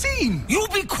I've ever seen! You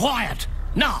be quiet!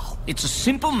 Now, it's a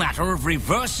simple matter of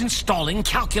reverse installing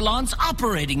Calculon's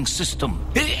operating system.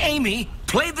 Amy,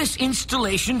 play this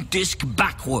installation disc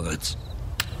backwards.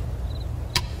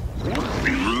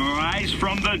 Rise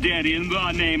from the dead in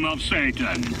the name of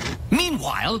Satan.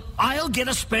 Meanwhile, I'll get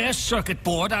a spare circuit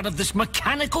board out of this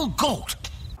mechanical goat.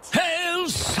 Hail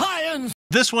science!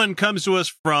 This one comes to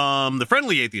us from the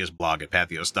Friendly Atheist blog at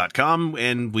pathos.com,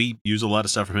 and we use a lot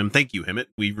of stuff from him. Thank you, Hemant.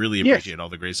 We really appreciate all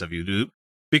the great stuff you do,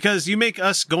 because you make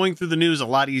us going through the news a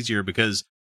lot easier, because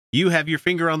you have your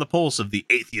finger on the pulse of the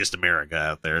atheist America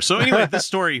out there. So anyway, this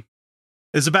story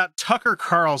is about Tucker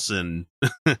Carlson,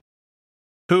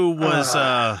 who was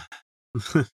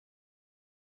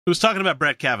who was talking about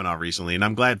Brett Kavanaugh recently, and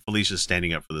I'm glad Felicia's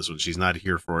standing up for this one. She's not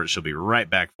here for it. She'll be right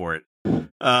back for it.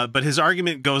 But his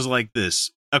argument goes like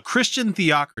this. A Christian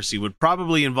theocracy would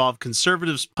probably involve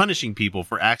conservatives punishing people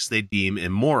for acts they deem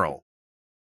immoral.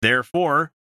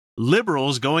 Therefore,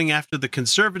 liberals going after the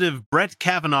conservative Brett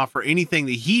Kavanaugh for anything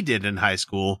that he did in high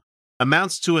school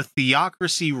amounts to a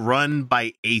theocracy run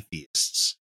by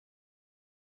atheists.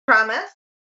 Promise?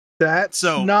 That's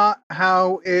not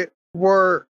how it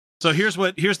works. So here's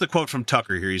the quote from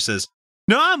Tucker here. He says,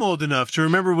 "No, I'm old enough to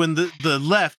remember when the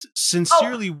left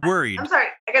sincerely worried." I'm sorry.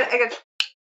 I got.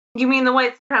 You mean the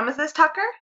white supremacist Tucker?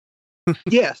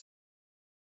 Yes.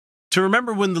 To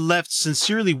remember when the left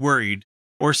sincerely worried,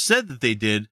 or said that they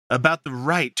did, about the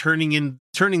right turning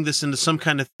this into some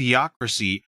kind of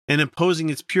theocracy and imposing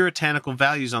its puritanical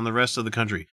values on the rest of the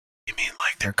country. You mean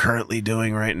like they're currently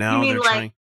doing right now? You mean they're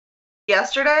like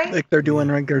yesterday? Like they're doing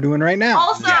right now.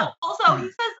 Also, he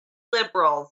says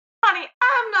liberals. Honey,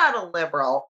 I'm not a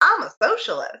liberal. I'm a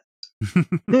socialist.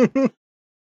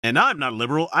 And I'm not a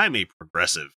liberal. I'm a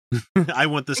progressive. I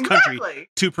want this country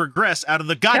to progress out of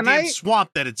the goddamn swamp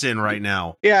that it's in right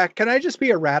now. Yeah, can I just be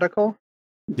a radical?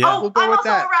 Yeah. Oh, I'm also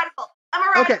a radical. I'm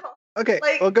a radical. Okay,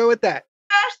 like, we'll go with that.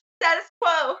 Status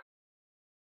quo.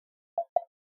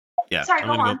 Yeah. Sorry,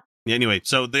 go on. Yeah, anyway,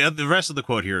 so the rest of the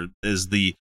quote here is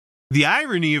the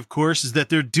irony, of course, is that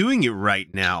they're doing it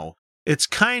right now. It's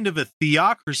kind of a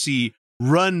theocracy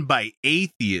run by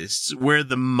atheists, where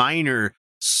the minor,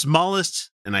 smallest,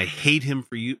 and I hate him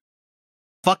for you.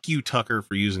 Fuck you, Tucker,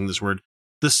 for using this word.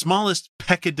 The smallest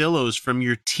peccadillos from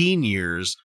your teen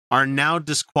years are now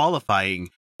disqualifying.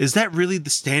 Is that really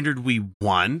the standard we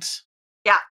want?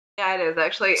 Yeah, it is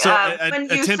actually. So, when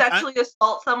you sexually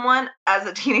assault someone as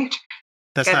a teenager,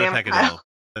 that's not a peccadillo.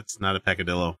 That's not a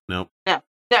peccadillo. Nope. No,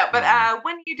 but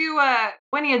when you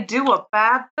do a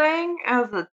bad thing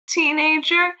as a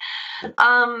teenager,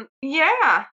 I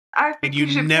think and you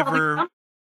should never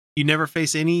you never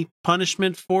face any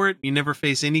punishment for it. You never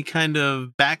face any kind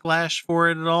of backlash for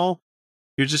it at all.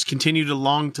 You just continue to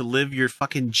long to live your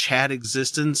fucking Chad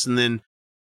existence and then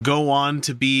go on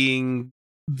to being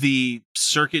the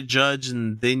circuit judge,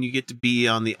 and then you get to be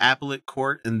on the appellate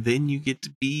court, and then you get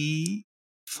to be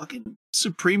fucking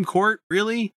Supreme Court.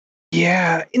 Really?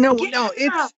 Yeah. No,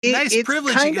 it's nice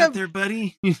privilege you got there,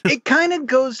 buddy. It kind of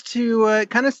goes to,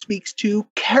 kind of speaks to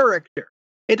character.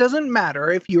 It doesn't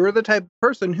matter if you're the type of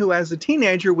person who, as a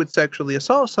teenager, would sexually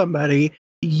assault somebody.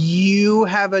 You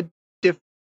have a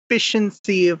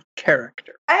deficiency of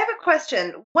character. I have a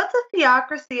question. What's a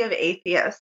theocracy of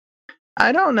atheists?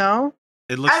 I don't know.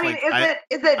 It looks I mean, like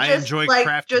is it I just enjoy like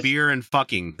craft beer and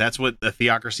fucking. That's what a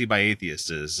theocracy by atheists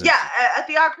is. Yeah, a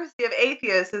theocracy of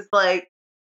atheists is like,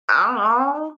 I don't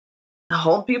know,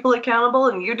 hold people accountable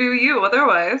and you do you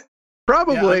otherwise.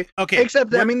 Probably. Yeah, okay.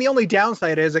 Except, I mean, the only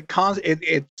downside is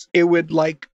it would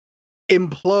like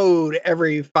implode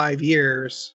every 5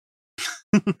 years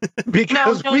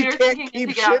because we can't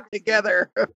keep shit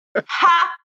together.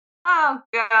 Ha! Oh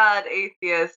God,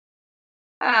 atheists.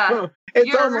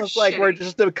 It's almost like we're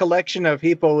just a collection of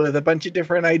people with a bunch of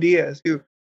different ideas who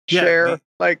share.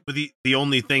 But the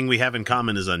only thing we have in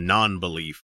common is a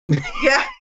non-belief. Yeah.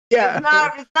 Yeah.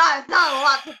 It's not a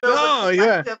lot to build a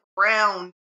perspective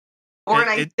around or an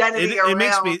identity around. It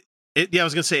makes me. I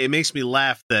was gonna say it makes me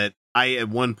laugh that I at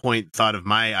one point thought of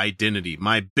my identity.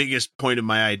 My biggest point of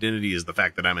my identity is the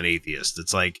fact that I'm an atheist.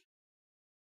 It's like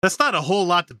that's not a whole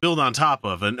lot to build on top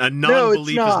of. A non-belief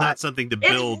is not something to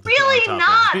build. It's really on top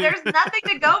not. of. There's nothing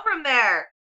to go from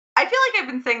there. I feel like I've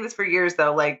been saying this for years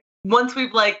though. Like once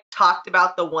we've like talked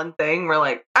about the one thing, we're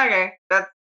like, okay, that's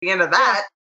the end of that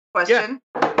question.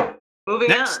 Yeah. Moving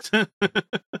Next. on.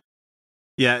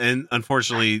 Yeah, and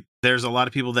unfortunately, there's a lot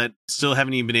of people that still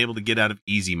haven't even been able to get out of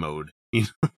easy mode. You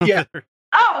know? Yeah.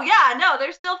 Oh yeah, no,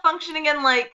 they're still functioning in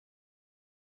like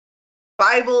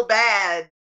Bible bad.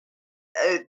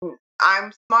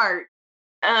 I'm smart.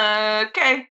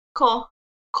 Okay, cool.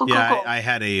 Cool. I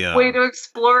had a way to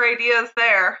explore ideas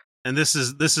there. And this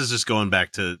is just going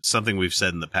back to something we've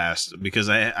said in the past, because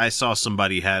I saw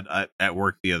somebody had at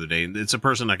work the other day, and it's a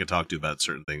person I could talk to about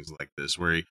certain things like this,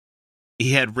 where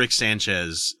he had Rick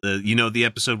Sanchez, the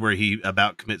episode where he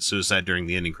about commits suicide during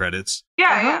the ending credits.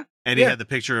 Yeah, yeah. And he had the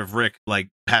picture of Rick like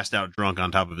passed out drunk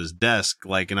on top of his desk,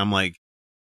 like, and I'm like,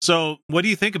 so what do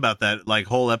you think about that like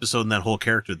whole episode and that whole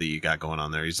character that you got going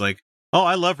on there? He's like, oh,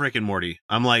 I love Rick and Morty.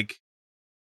 I'm like,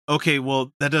 okay,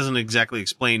 well, that doesn't exactly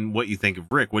explain what you think of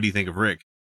Rick. What do you think of Rick?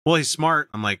 Well, he's smart.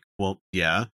 I'm like, well,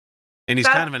 yeah. And he's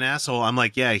kind of an asshole. I'm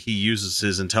like, yeah, he uses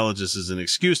his intelligence as an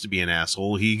excuse to be an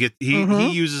asshole. He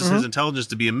uses his intelligence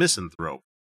to be a misanthrope.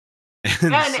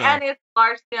 And it's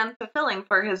largely unfulfilling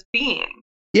for his being.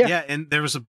 Yeah, and there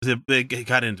was they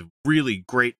got into really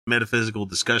great metaphysical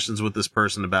discussions with this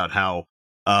person about how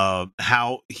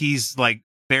he's like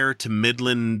fair to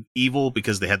Midland evil,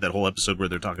 because they had that whole episode where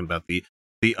they're talking about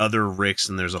the other Ricks,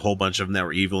 and there's a whole bunch of them that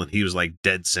were evil, and he was like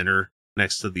dead center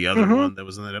next to the other one that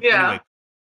was in that episode. Yeah. Anyway,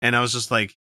 and I was just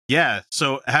like, yeah,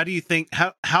 so how do you think,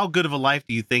 how good of a life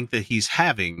do you think that he's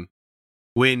having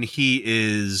when he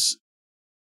is,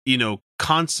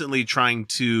 constantly trying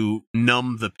to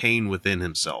numb the pain within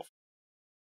himself?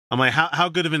 I'm like, how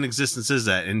good of an existence is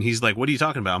that? And he's like, what are you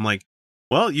talking about? I'm like,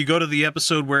 well, you go to the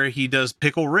episode where he does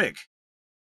Pickle Rick.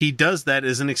 He does that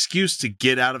as an excuse to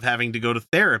get out of having to go to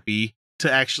therapy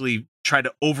to actually try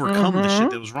to overcome the shit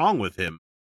that was wrong with him.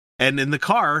 And in the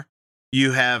car,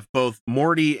 you have both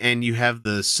Morty and you have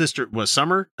the sister,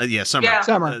 Summer?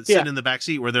 Summer. Sitting in the back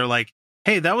seat where they're like,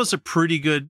 hey, that was a pretty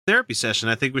good therapy session.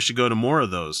 I think we should go to more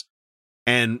of those.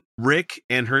 And Rick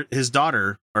and his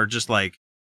daughter are just like,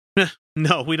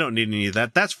 no, we don't need any of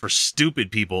that. That's for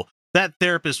stupid people. That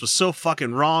therapist was so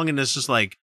fucking wrong. And it's just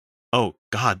like, oh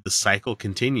God, the cycle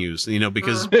continues,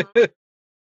 because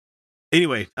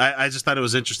anyway, I just thought it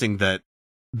was interesting that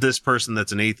this person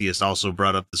that's an atheist also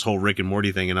brought up this whole Rick and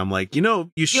Morty thing. And I'm like, you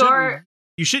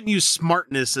shouldn't use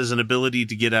smartness as an ability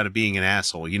to get out of being an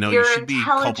asshole. You should be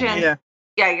culpable.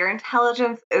 Yeah, your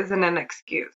intelligence isn't an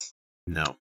excuse.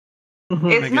 No. It's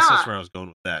I guess not. That's where I was going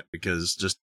with that, because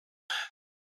just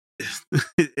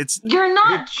you're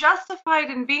not justified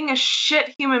in being a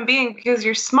shit human being because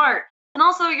you're smart. And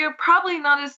also, you're probably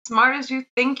not as smart as you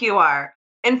think you are.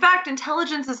 In fact,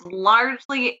 intelligence is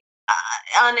largely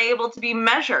unable to be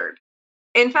measured.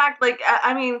 In fact, we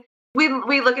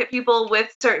look at people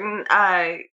with certain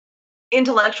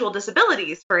intellectual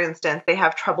disabilities, for instance. They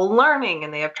have trouble learning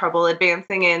and they have trouble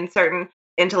advancing in certain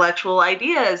intellectual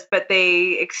ideas, but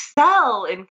they excel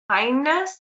in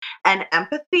kindness and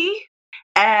empathy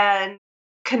and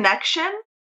connection.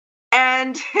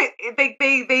 And they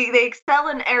excel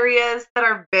in areas that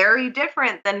are very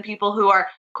different than people who are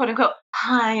quote unquote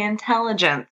high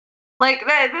intelligence. Like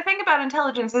the thing about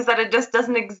intelligence is that it just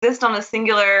doesn't exist on a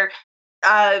singular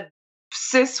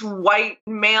cis white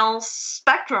male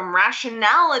spectrum.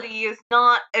 Rationality is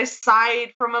not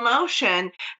aside from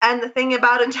emotion. And the thing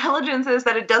about intelligence is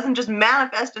that it doesn't just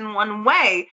manifest in one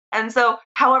way. And so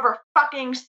however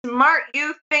fucking smart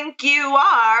you think you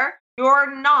are,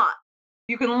 you're not.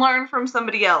 You can learn from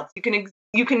somebody else.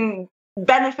 You can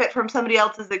benefit from somebody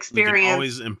else's experience. You can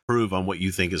always improve on what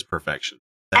you think is perfection.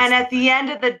 And at the end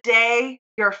of the day,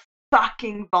 you're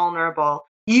fucking vulnerable.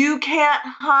 You can't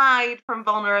hide from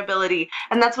vulnerability.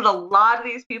 And that's what a lot of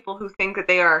these people who think that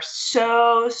they are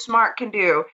so smart can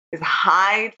do, is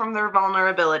hide from their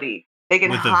vulnerability. They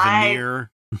can with hide. The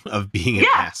veneer of being an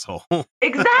asshole.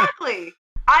 Exactly.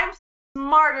 I'm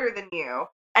smarter than you.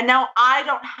 And now I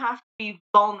don't have to be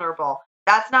vulnerable.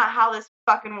 That's not how this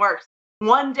fucking works.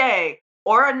 One day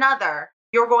or another,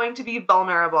 you're going to be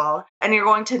vulnerable and you're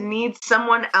going to need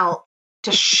someone else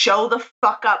to show the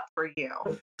fuck up for you.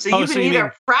 So you can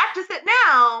either practice it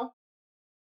now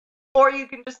or you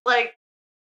can just like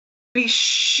be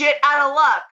shit out of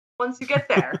luck once you get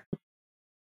there.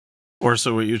 Or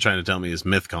so what you're trying to tell me is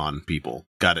MythCon people.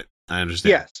 Got it. I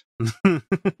understand. Yes.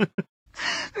 Marrying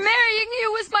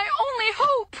you was my only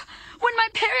hope. When my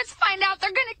parents find out, they're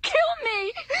gonna kill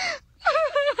me.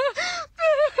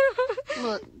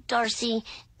 Look, Darcy,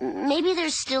 maybe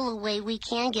there's still a way we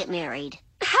can get married.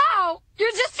 How?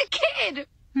 You're just a kid.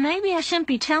 Maybe I shouldn't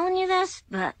be telling you this,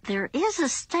 but there is a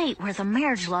state where the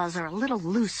marriage laws are a little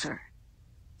looser.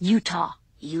 Utah.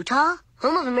 Utah?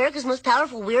 Home of America's most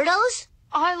powerful weirdos?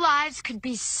 Our lives could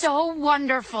be so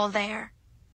wonderful there.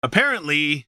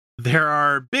 Apparently, there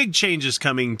are big changes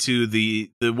coming to the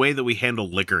way that we handle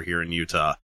liquor here in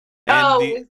Utah. And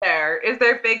is there? Is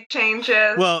there big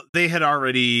changes? Well, they had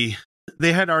already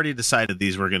decided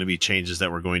these were going to be changes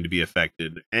that were going to be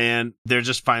affected, and they're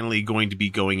just finally going to be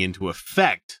going into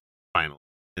effect finally.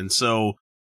 And so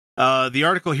the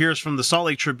article here is from the Salt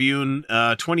Lake Tribune,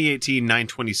 2018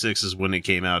 9/26 is when it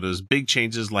came out. It was big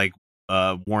changes like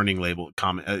warning label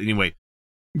comment. Anyway,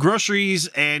 groceries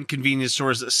and convenience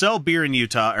stores that sell beer in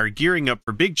Utah are gearing up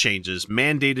for big changes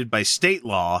mandated by state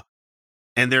law,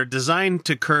 and they're designed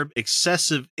to curb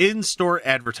excessive in-store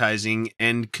advertising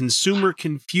and consumer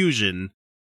confusion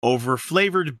over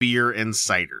flavored beer and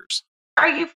ciders. Are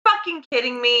you fucking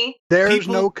kidding me? There's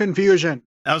no confusion.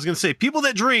 I was going to say, people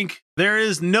that drink, there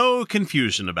is no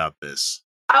confusion about this.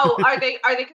 Oh, are they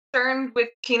concerned with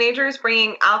teenagers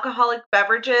bringing alcoholic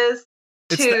beverages?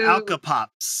 It's the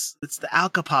Alka-Pops. It's the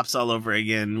Alka-Pops all over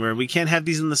again, where we can't have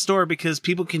these in the store because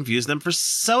people confuse them for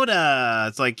soda.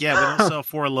 It's like, yeah, we don't sell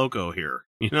Four Loko here.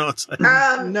 You know, it's like,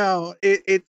 no,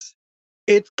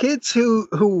 it's kids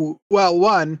who well,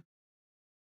 one,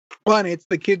 it's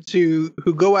the kids who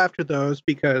go after those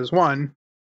because one,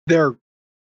 they're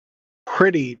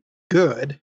pretty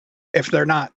good if they're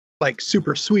not like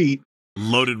super sweet.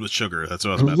 Loaded with sugar. That's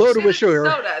what I was about loaded to say. with sugar.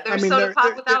 Soda. There's soda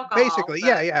pop with alcohol. Basically,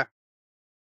 yeah.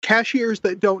 Cashiers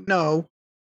that don't know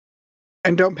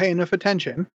and don't pay enough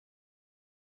attention.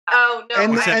 Oh no!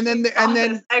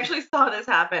 I actually saw this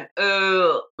happen.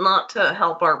 Not to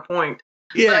help our point.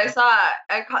 Yeah.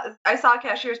 But I saw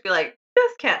cashiers be like,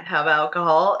 "This can't have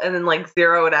alcohol," and then like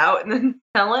zero it out and then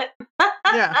sell it.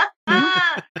 Yeah.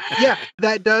 Yeah,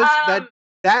 that does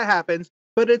that happens,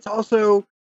 but it's also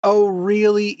a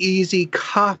really easy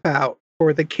cop out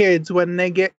for the kids when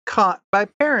they get caught by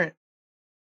parents.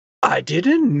 I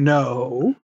didn't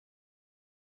know.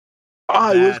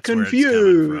 I was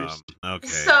confused. Okay.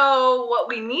 So what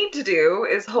we need to do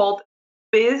is hold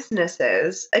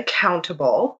businesses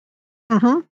accountable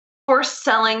for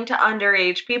selling to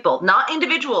underage people, not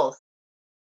individuals.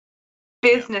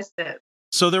 Businesses. Yeah.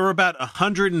 So there were about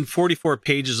 144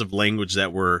 pages of language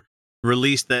that were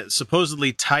released that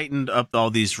supposedly tightened up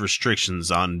all these restrictions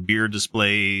on beer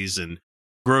displays and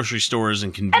grocery stores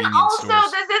and convenience stores. And also,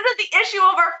 this isn't the issue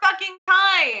of our fucking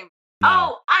time. No.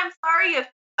 Oh, I'm sorry if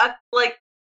like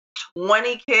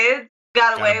 20 kids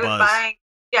got away with buying.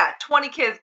 Yeah, 20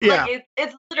 kids. Yeah. Like,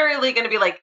 it's literally going to be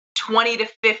like 20 to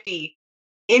 50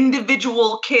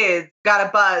 individual kids got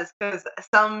a buzz because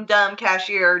some dumb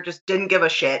cashier just didn't give a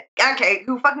shit. Okay,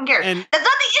 who fucking cares? And that's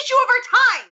not the issue of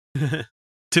our time.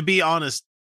 To be honest,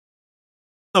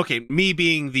 okay, me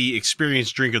being the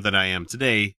experienced drinker that I am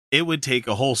today, it would take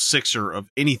a whole sixer of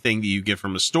anything that you get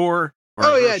from a store or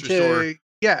a grocery store.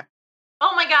 Yeah.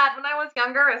 Oh my god, when I was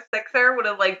younger, a sixer would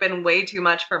have like been way too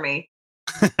much for me.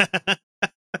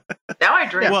 Now I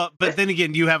drink. Well, but then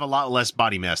again, you have a lot less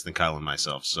body mass than Kyle and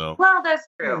myself, so. Well, that's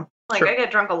true. Like, I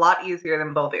get drunk a lot easier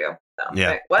than both of you. So.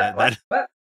 Yeah. What?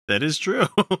 That is true.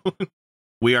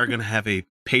 We are going to have a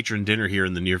patron dinner here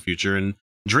in the near future, and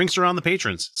drinks are on the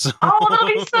patrons. So. Oh, that'll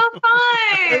be so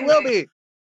fun! It will be.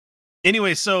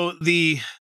 Anyway, so the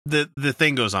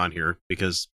thing goes on here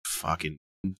because fucking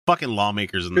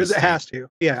lawmakers in this. Because it has to,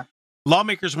 yeah.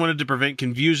 Lawmakers wanted to prevent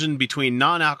confusion between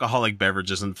non-alcoholic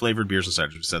beverages and flavored beers and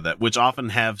ciders. We said that, which often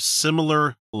have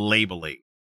similar labeling.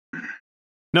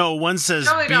 No, one says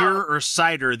beer or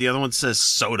cider, the other one says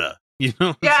soda. You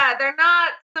know? Yeah, they're not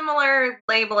similar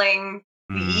labeling,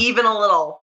 even a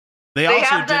little. They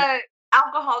have the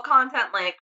alcohol content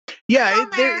like. Yeah,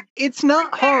 it's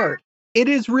not hard. It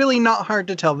is really not hard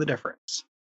to tell the difference.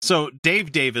 So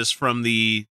Dave Davis from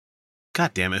the.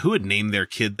 God damn it, who would name their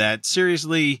kid that?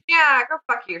 Seriously? Yeah, go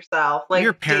fuck yourself. Like,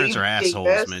 your parents are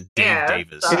assholes, man. Dave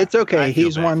Davis. It's okay.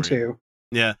 He's one too.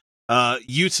 Yeah.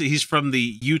 He's from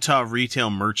the Utah Retail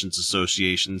Merchants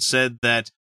Association, said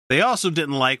that they also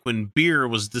didn't like when beer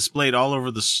was displayed all over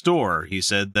the store. He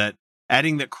said that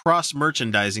adding that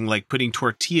cross-merchandising, like putting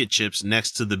tortilla chips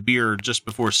next to the beer just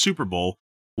before Super Bowl,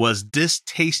 was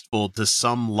distasteful to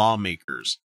some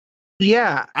lawmakers.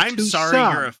 Yeah. I'm sorry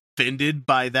you're offended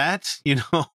by that, you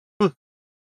know. But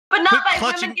not by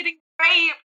women getting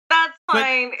raped. That's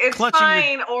fine. It's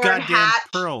fine. Or goddamn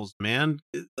pearls, man.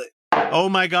 Oh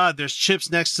my God, there's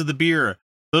chips next to the beer.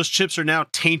 Those chips are now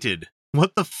tainted.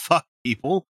 What the fuck,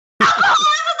 people? Alcohol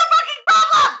is the fucking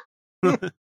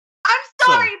problem! I'm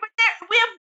sorry, but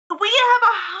we have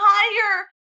a higher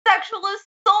sexual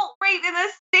assault rate in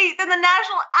this state than the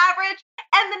national average,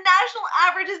 and the national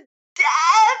average is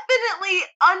definitely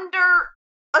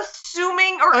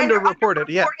underreported.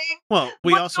 Yeah. Well,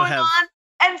 we also have,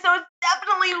 and so it's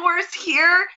definitely worse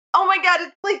here. Oh my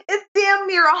God, it's damn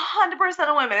near 100%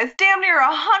 of women. It's damn near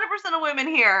 100% of women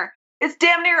here. It's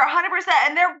damn near 100%,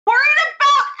 and they're worried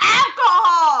about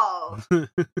alcohol.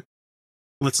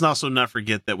 Let's also not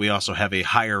forget that we also have a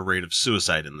higher rate of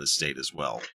suicide in this state as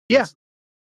well. Yeah.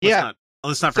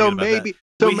 Let's not forget about that.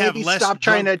 So maybe stop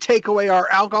trying to take away our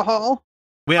alcohol.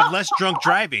 We have less drunk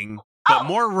driving, but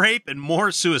more rape and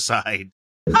more suicide.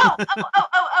 By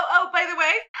the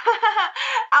way,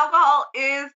 alcohol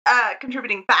is a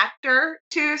contributing factor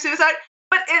to suicide,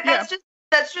 but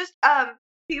that's just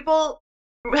people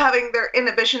having their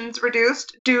inhibitions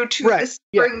reduced due to the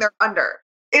spring they're under.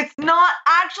 It's not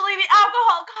actually the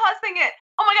alcohol causing it.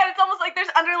 Oh my God, it's almost like there's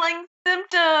underlying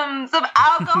symptoms of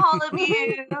alcohol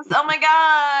abuse. Oh my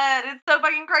God, it's so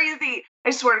fucking crazy.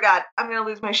 I swear to God, I'm gonna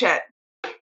lose my shit.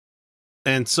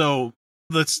 And so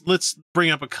let's bring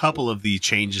up a couple of the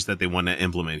changes that they want to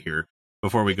implement here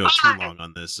before we go too long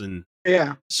on this. And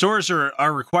stores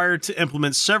are required to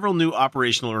implement several new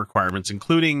operational requirements,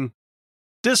 including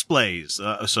displays.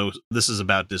 So this is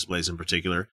about displays in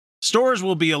particular. Stores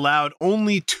will be allowed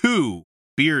only 2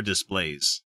 beer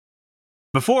displays.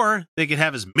 Before, they could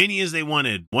have as many as they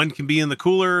wanted. One can be in the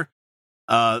cooler,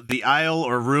 the aisle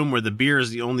or room where the beer is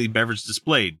the only beverage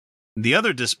displayed. The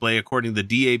other display, according to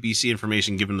the DABC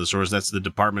information given to the stores, that's the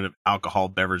Department of Alcohol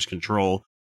Beverage Control,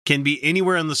 can be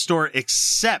anywhere in the store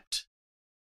except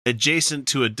adjacent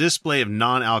to a display of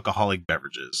non-alcoholic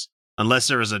beverages, unless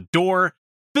there is a door,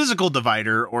 physical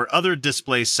divider, or other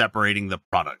display separating the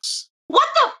products. What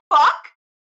the fuck?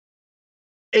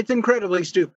 It's incredibly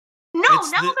stupid. No,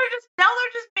 now they're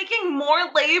just making more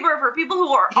labor for people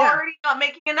who are already not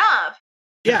making enough.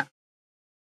 Yeah.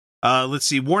 Let's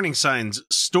see. Warning signs.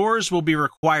 Stores will be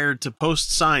required to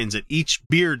post signs at each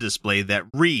beer display that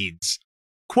reads,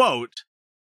 quote,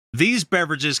 "These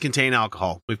beverages contain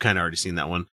alcohol." We've kind of already seen that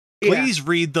one. Please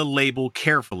read the label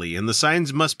carefully, and the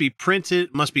signs must be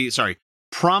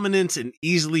prominent and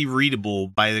easily readable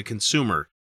by the consumer.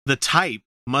 The type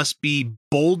must be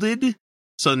bolded.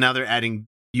 So now they're adding,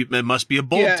 it must be a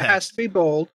bold text. Yeah, it has to be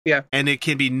bold. Yeah. And it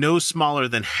can be no smaller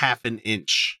than half an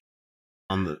inch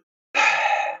on the...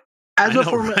 As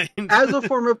a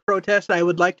form of protest, I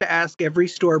would like to ask every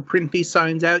store print these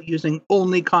signs out using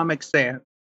only Comic Sans.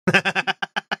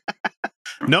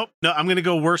 Nope. No, I'm going to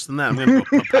go worse than that. I'm going to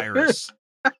go papyrus.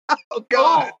 Oh,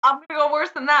 God. Oh, I'm going to go worse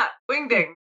than that.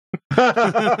 Wingding.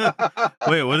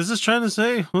 Wait, what is this trying to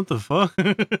say? What the fuck?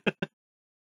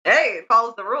 Hey, it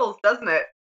follows the rules, doesn't it?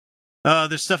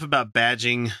 There's stuff about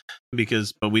badging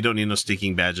but we don't need no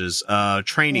sticking badges.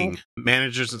 Training.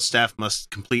 Managers and staff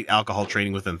must complete alcohol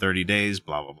training within 30 days,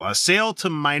 blah, blah, blah. Sale to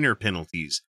minor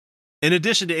penalties. In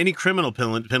addition to any criminal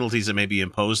penalties that may be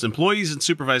imposed, employees and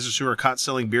supervisors who are caught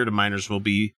selling beer to minors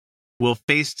will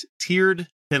face tiered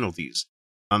penalties.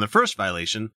 On the first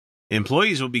violation,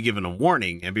 Employees will be given a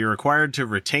warning and be required to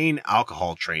retain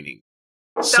alcohol training.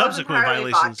 That Subsequent was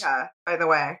entirely violations. vodka, by the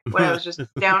way, when I was just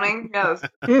downing. Yes.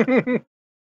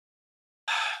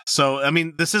 So, I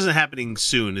mean, this isn't happening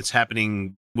soon. It's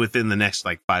happening within the next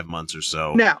 5 months or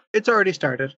so. Now, it's already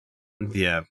started.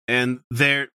 Yeah. And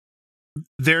they're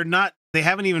not, they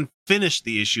haven't even finished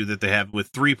the issue that they have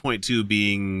with 3.2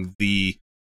 being the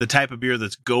type of beer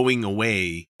that's going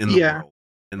away in the world.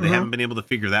 And they haven't been able to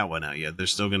figure that one out yet. They're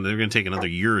going to take another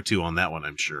year or two on that one,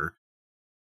 I'm sure.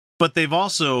 But they've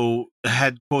also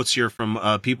had quotes here from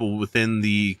people within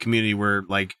the community where,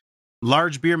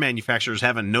 large beer manufacturers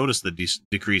haven't noticed the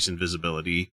decrease in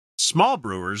visibility. Small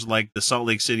brewers, like the Salt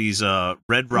Lake City's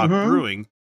Red Rock Brewing,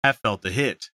 have felt the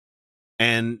hit.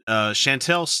 And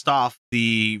Chantel Stoff,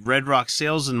 the Red Rock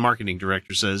sales and marketing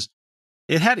director, says,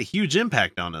 it had a huge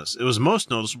impact on us. It was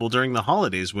most noticeable during the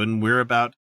holidays when we're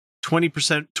about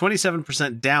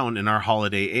 27% down in our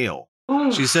holiday ale.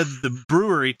 Ooh. She said the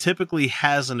brewery typically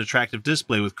has an attractive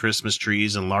display with Christmas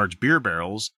trees and large beer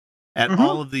barrels at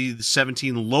all of the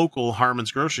 17 local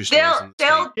Harmon's grocery stores.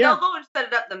 They'll go and set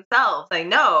it up themselves. I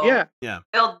know. Yeah.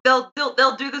 They'll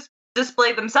do this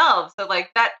display themselves. So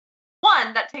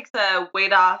that takes a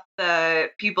weight off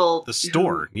the people. The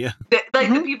store, the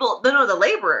people. No, the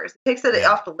laborers. It takes it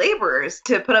off the laborers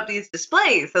to put up these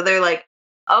displays. So they're like,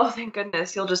 oh, thank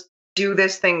goodness, you'll just do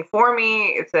this thing for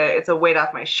me. It's a weight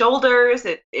off my shoulders.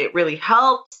 It really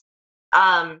helps.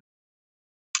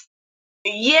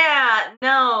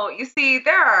 You see,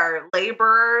 there are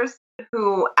laborers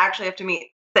who actually have to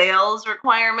meet sales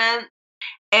requirements,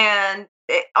 and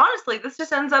honestly, this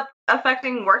just ends up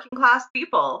affecting working class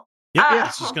people. Yep,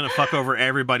 it's just going to fuck over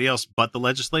everybody else but the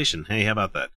legislation. Hey, how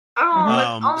about that?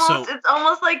 It's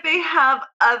almost like they have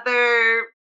other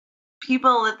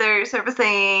people that they're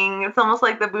servicing. It's almost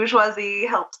like the bourgeoisie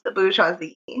helps the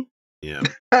bourgeoisie. Yeah.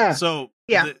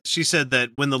 She said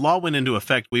that when the law went into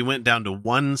effect, we went down to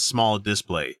one small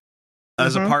display,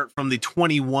 as apart from the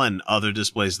 21 other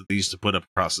displays that they used to put up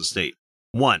across the state.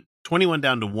 21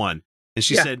 down to one. And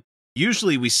she said,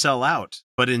 usually we sell out,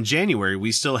 but in January,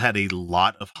 we still had a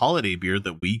lot of holiday beer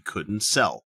that we couldn't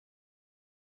sell.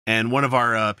 And one of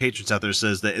our patrons out there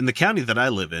says that in the county that I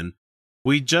live in,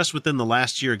 we just within the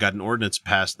last year got an ordinance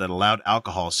passed that allowed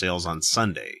alcohol sales on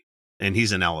Sunday. And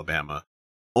he's in Alabama.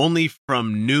 Only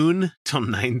from noon till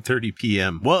 9:30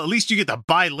 p.m. Well, at least you get to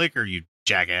buy liquor, you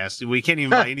jackass. We can't even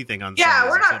buy anything on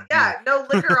Sundays. We're not. No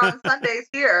liquor on Sundays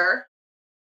here.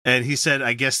 And he said,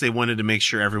 I guess they wanted to make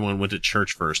sure everyone went to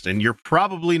church first. And you're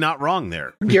probably not wrong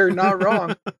there. You're not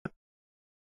wrong.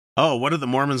 Oh, what are the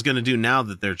Mormons going to do now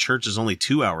that their church is only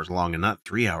 2 hours long and not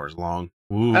 3 hours long?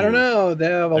 Ooh. I don't know. They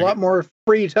have a lot more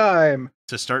free time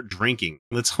to start drinking.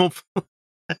 Let's hope.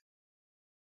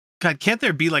 God, can't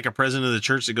there be a president of the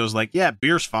church that goes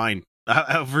beer's fine?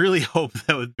 I really hope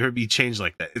that would be changed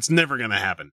like that. It's never going to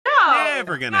happen.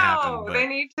 Never going to happen. But they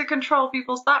need to control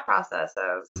people's thought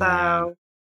processes. So,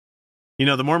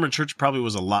 the Mormon church probably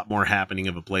was a lot more happening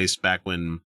of a place back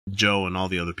when Joe and all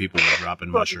the other people were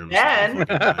dropping mushrooms.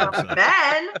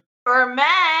 For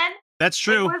men. That's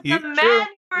true. It was the men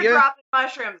who were dropping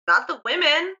mushrooms, not the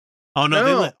women. Oh no,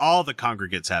 they let all the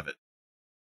congregates have it.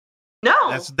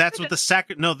 No, that's what the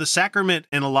sacrament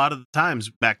in a lot of the times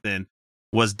back then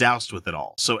was doused with it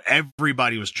all. So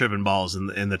everybody was tripping balls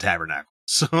in the tabernacle.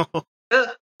 So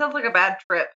sounds like a bad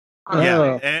trip. All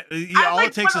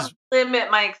it takes is limit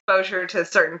my exposure to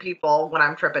certain people when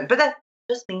I'm tripping, but that's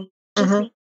just me.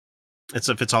 It's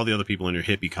if it's all the other people in your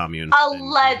hippie commune.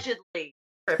 Allegedly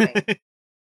tripping.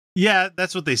 Yeah,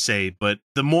 that's what they say. But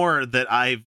the more that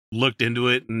I've looked into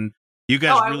it, and you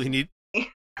guys really need.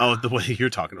 Oh, the way you're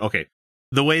talking. Okay.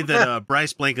 The way that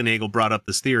Bryce Blankenagel brought up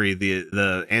this theory,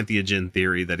 the entheogen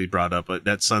theory that he brought up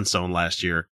at Sunstone last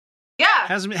year. Yeah.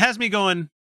 Has me going,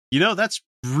 that's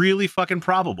really fucking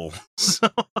probable. So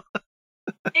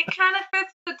it kind of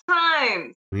fits the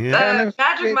times. Yeah. The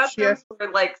magic mushrooms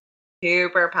were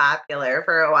super popular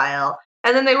for a while.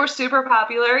 And then they were super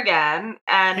popular again.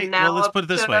 And now let's put it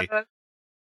this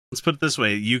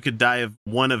way. You could die of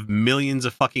one of millions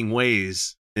of fucking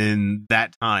ways in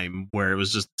that time where it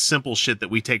was just simple shit that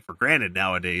we take for granted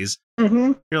nowadays.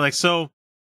 You're like, so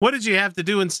what did you have to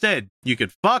do instead? You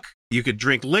could fuck, you could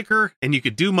drink liquor, and you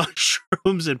could do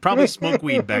mushrooms and probably smoke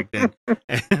weed back then.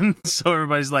 And so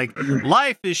everybody's like,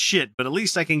 life is shit, but at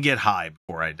least I can get high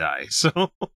before I die. So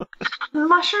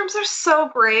mushrooms are so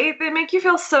great. They make you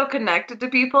feel so connected to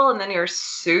people, and then you're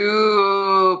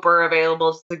super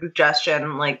available to suggestion.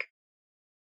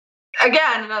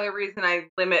 Again, another reason I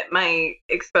limit my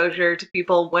exposure to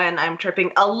people when I'm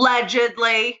tripping,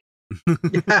 allegedly.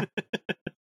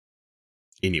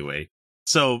 Anyway,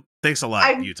 So thanks a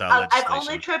lot, Utah legislation. I've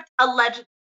only tripped allegedly.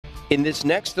 In this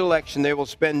next election, they will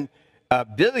spend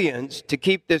billions to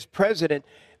keep this president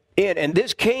in. And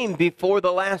this came before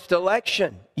the last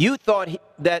election. You thought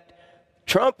that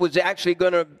Trump was actually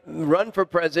going to run for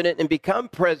president and become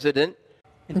president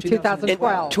in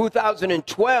 2012. In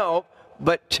 2012,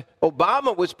 but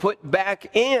Obama was put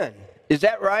back in. Is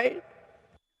that right?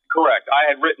 Correct. I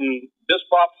had written this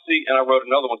prophecy, and I wrote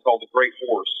another one called The Great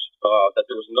Horse, that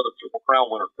there was another Triple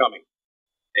Crown winner coming.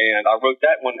 And I wrote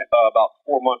that one about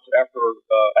 4 months after,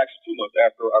 actually 2 months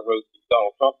after I wrote the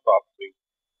Donald Trump prophecy.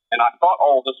 And I thought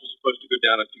all of this was supposed to go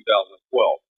down in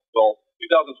 2012. Well,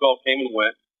 2012 came and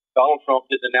went. Donald Trump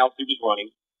didn't announce he was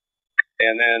running.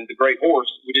 And then The Great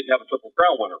Horse, we didn't have a Triple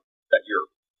Crown winner that year.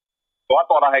 So I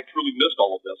thought I had truly missed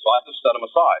all of this. So I just set him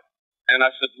aside. And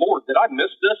I said, Lord, did I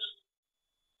miss this?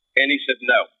 And he said,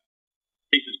 no.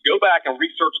 He says, go back and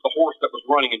research the horse that was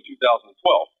running in 2012.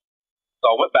 So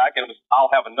I went back and it was, I'll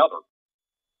have another.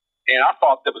 And I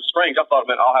thought that was strange. I thought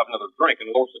it meant I'll have another drink. And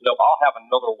the Lord said, no, I'll have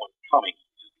another one coming.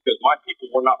 Because my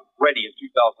people were not ready in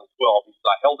 2012. He said,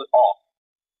 I held it off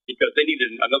because they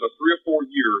needed another 3 or 4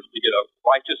 years to get a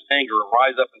righteous anger and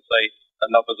rise up and say,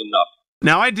 enough is enough.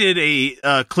 Now, I did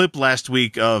a clip last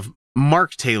week of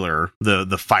Mark Taylor, the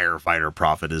firefighter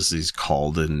prophet, as he's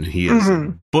called, and he has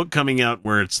a book coming out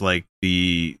where it's like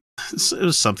it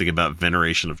was something about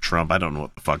veneration of Trump. I don't know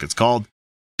what the fuck it's called.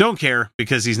 Don't care,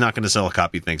 because he's not going to sell a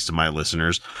copy thanks to my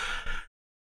listeners.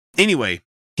 Anyway,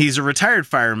 he's a retired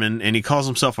fireman, and he calls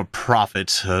himself a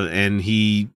prophet, and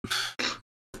he...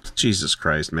 Jesus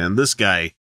Christ, man. This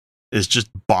guy is just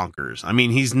bonkers. I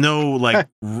mean, he's no, like,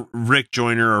 Rick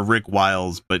Joyner or Rick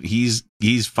Wiles, but he's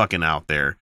fucking out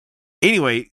there.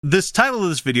 Anyway, this title of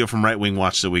this video from Right Wing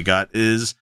Watch that we got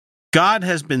is God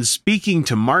has been speaking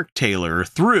to Mark Taylor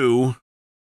through,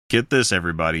 get this,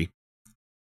 everybody,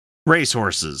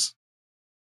 racehorses.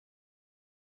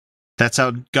 That's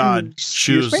how God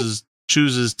chooses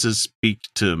to speak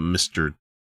to Mr.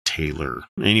 Taylor.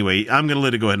 Anyway, I'm going to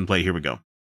let it go ahead and play. Here we go.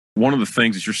 One of the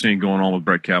things that you're seeing going on with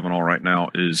Brett Kavanaugh right now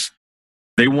is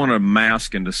they want to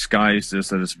mask and disguise this,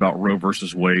 that it's about Roe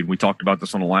versus Wade. We talked about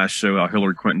this on the last show, how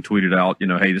Hillary Clinton tweeted out,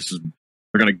 hey,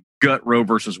 they're going to gut Roe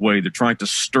versus Wade. They're trying to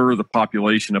stir the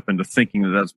population up into thinking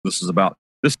that this is about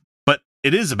this. But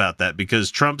it is about that,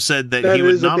 because Trump said that he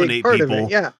would nominate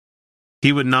people. Yeah.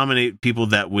 He would nominate people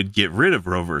that would get rid of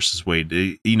Roe versus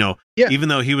Wade. Even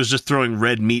though he was just throwing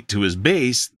red meat to his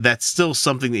base, that's still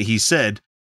something that he said.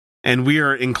 And we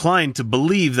are inclined to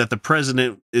believe that the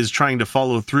president is trying to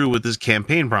follow through with his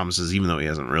campaign promises, even though he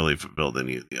hasn't really fulfilled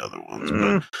any of the other ones.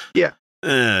 But,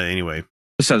 anyway.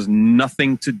 This has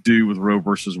nothing to do with Roe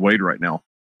versus Wade right now.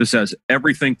 This has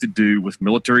everything to do with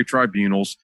military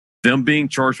tribunals, them being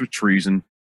charged with treason,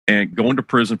 and going to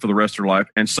prison for the rest of their life.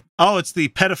 And it's the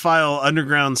pedophile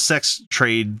underground sex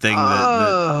trade thing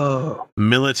that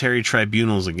military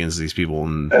tribunals against these people.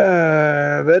 And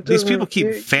these people keep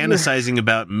fantasizing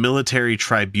about military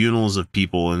tribunals of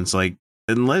people, and it's like,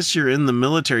 unless you're in the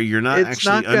military, you're not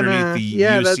underneath the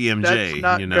UCMJ.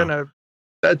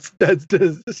 That's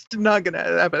just not gonna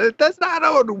happen. That's not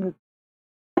how it.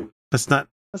 That's not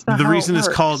the reason it's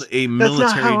called a military.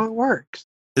 That's not how it works.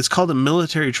 It's called a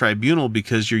military tribunal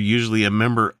because you're usually a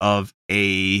member of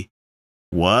a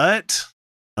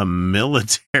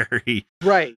military.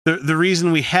 Right. The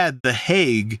reason we had The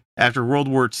Hague after World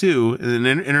War II, an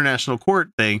international court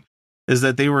thing, is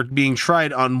that they were being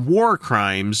tried on war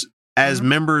crimes as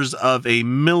members of a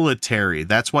military.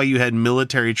 That's why you had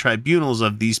military tribunals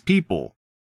of these people.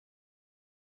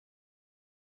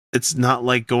 It's not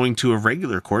like going to a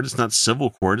regular court. It's not civil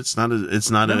court. It's not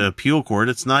an appeal court.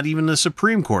 It's not even a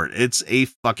Supreme Court. It's a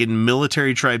fucking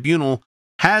military tribunal.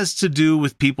 Has to do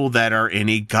with people that are in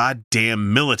a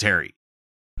goddamn military.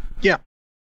 Yeah.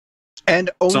 And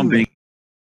only.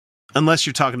 Unless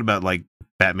you're talking about like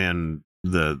Batman,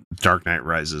 The Dark Knight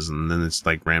Rises, and then it's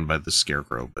like ran by the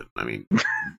Scarecrow. But I mean,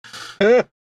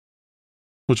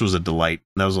 which was a delight.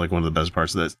 That was like one of the best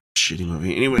parts of that shitty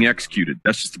movie. Anyway, executed.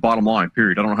 That's just the bottom line.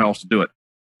 Period. I don't know how else to do it.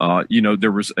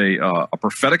 There was a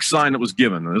prophetic sign that was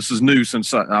given. And this is new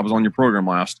since I was on your program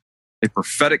last. A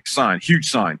prophetic sign, huge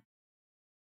sign.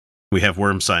 We have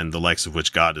worm sign, the likes of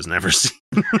which God has never seen.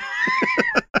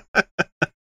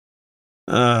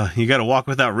 You got to walk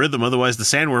without rhythm, otherwise the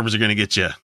sandworms are going to get you.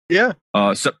 Yeah.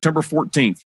 September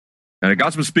 14th. And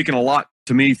God's been speaking a lot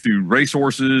to me through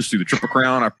racehorses, through the Triple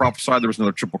Crown. I prophesied there was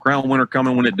another Triple Crown winner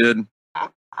coming when it did.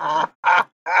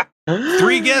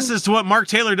 3 guesses to what Mark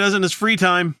Taylor does in his free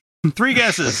time. 3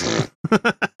 guesses.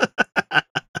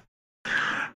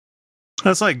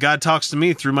 That's like God talks to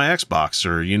me through my Xbox,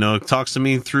 or talks to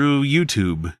me through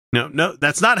YouTube. No,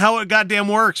 that's not how it goddamn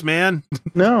works, man.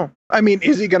 No, I mean,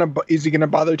 is he gonna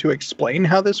bother to explain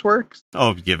how this works?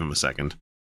 Oh, give him a second.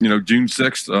 June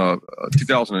 6th,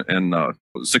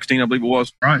 2016, I believe it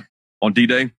was, right, on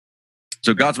D-Day.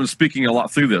 So God's been speaking a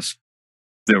lot through this.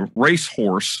 The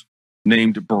racehorse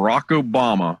named Barack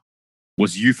Obama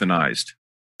was euthanized.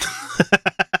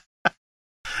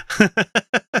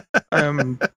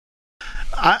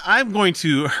 I'm going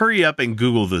to hurry up and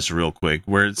Google this real quick,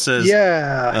 where it says,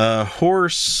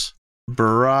 horse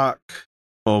Barack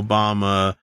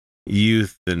Obama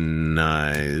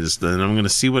euthanized. And I'm going to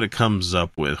see what it comes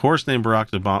up with. Horse named Barack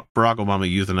Obama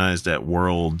euthanized at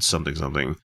World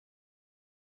something.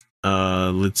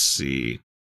 Let's see.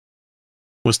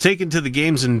 Was taken to the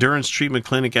game's endurance treatment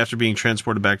clinic after being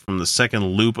transported back from the second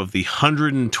loop of the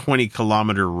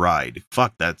 120-kilometer ride.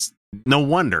 Fuck, that's no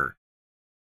wonder.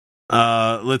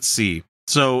 Let's see.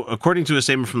 So, according to a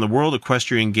statement from the World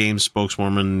Equestrian Games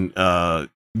spokeswoman,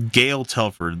 Gail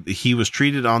Telford, he was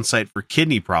treated on site for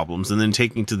kidney problems and then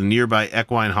taken to the nearby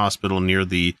equine hospital near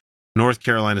the North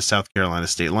Carolina-South Carolina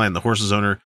state line. The horse's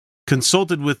owner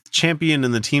consulted with champion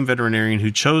and the team veterinarian who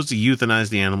chose to euthanize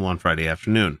the animal on Friday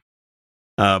afternoon.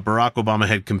 Barack Obama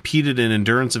had competed in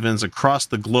endurance events across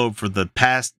the globe for the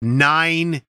past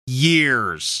 9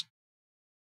 years.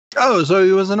 Oh, so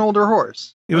he was an older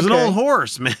horse. He was an old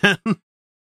horse, man.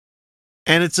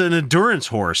 And it's an endurance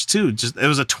horse, too. It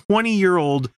was a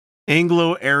 20-year-old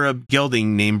Anglo-Arab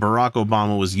gelding named Barack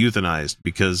Obama was euthanized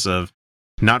because of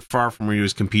not far from where he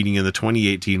was competing in the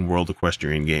 2018 World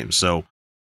Equestrian Games. So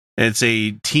it's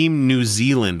a Team New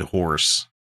Zealand horse.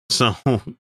 So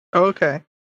okay.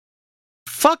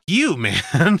 Fuck you,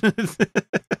 man.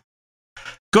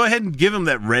 Go ahead and give him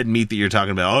that red meat that you're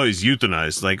talking about. Oh, he's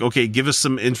euthanized. Like, okay, give us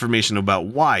some information about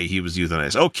why he was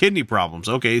euthanized. Oh, kidney problems.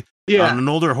 Okay. Yeah. On an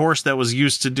older horse that was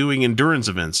used to doing endurance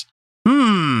events.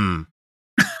 Oh,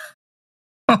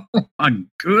 my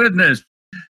goodness.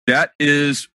 That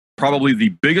is probably the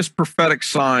biggest prophetic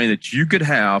sign that you could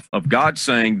have of God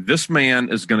saying this man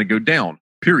is going to go down,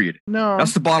 period. No.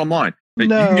 That's the bottom line. You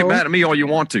can get mad at me all you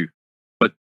want to.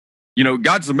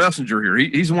 God's the messenger here.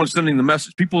 He's the one sending the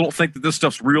message. People don't think that this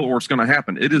stuff's real or it's going to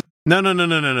happen. It is. No.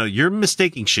 You're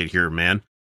mistaking shit here, man.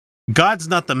 God's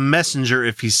not the messenger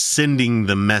if he's sending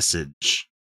the message.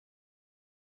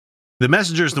 The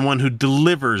messenger is the one who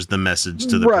delivers the message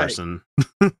to the person.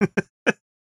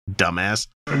 Dumbass.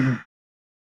 And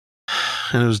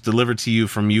it was delivered to you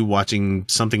from you watching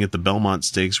something at the Belmont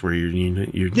Stakes where you're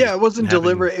yeah, it wasn't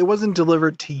delivered. It wasn't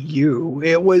delivered to you.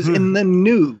 It was in the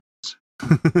news.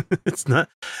 It's not.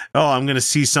 Oh, I'm going to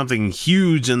see something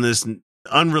huge in this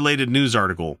unrelated news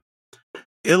article.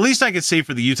 At least I could say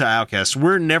for the Utah Outcasts,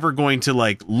 we're never going to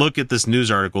look at this news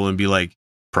article and be like,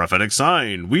 prophetic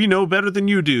sign. We know better than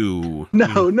you do.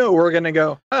 No, we're going to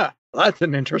go, that's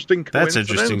an interesting coincidence. That's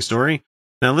an interesting story.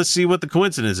 Now let's see what the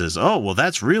coincidence is. Oh, well,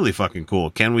 that's really fucking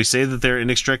cool. Can we say that they're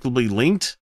inextricably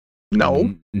linked?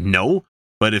 No. No.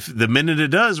 But if the minute it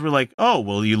does, we're like, oh,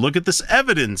 well, you look at this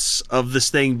evidence of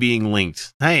this thing being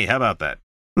linked. Hey, how about that?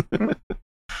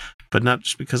 But not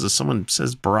just because someone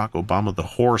says Barack Obama, the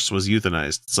horse, was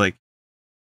euthanized. It's like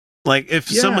if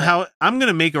somehow I'm going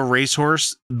to make a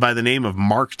racehorse by the name of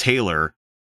Mark Taylor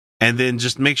and then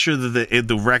just make sure that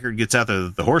the record gets out there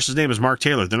that the horse's name is Mark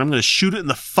Taylor, then I'm going to shoot it in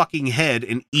the fucking head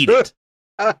and eat it.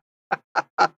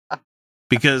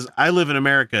 Because I live in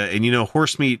America and,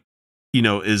 horse meat,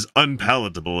 is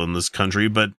unpalatable in this country,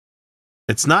 but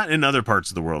it's not in other parts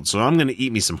of the world. So I'm going to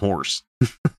eat me some horse.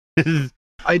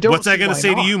 I don't. What's that going to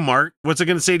say to you, Mark? What's it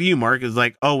going to say to you, Mark? Is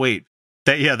like, oh wait,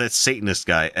 that Satanist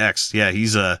guy X. Yeah,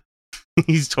 he's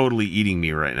totally eating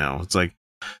me right now. It's like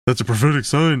that's a prophetic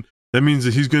sign. That means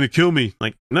that he's going to kill me.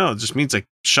 Like, no, it just means I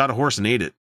shot a horse and ate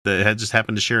it. That had just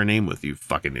happened to share a name with you,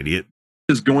 fucking idiot.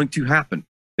 Is going to happen.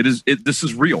 This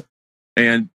is real.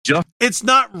 And just it's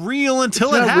not real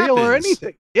until it happens. Real or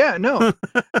anything. Yeah, no.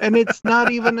 And it's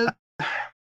not even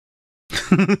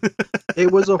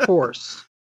it was a horse.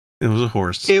 It was a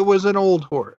horse. It was an old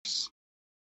horse.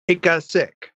 It got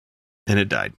sick. And it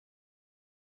died.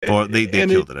 Or they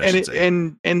killed it, I should say.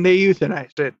 And they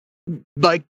euthanized it.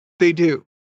 Like they do.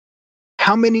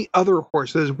 How many other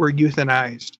horses were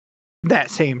euthanized that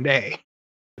same day?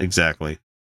 Exactly.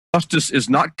 Justice is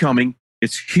not coming.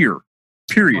 It's here.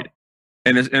 Period.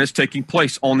 And it's taking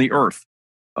place on the earth.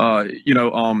 Your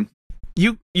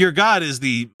God is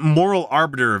the moral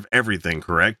arbiter of everything,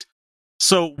 correct?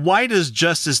 So why does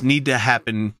justice need to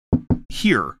happen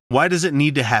here? Why does it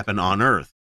need to happen on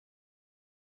earth?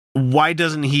 why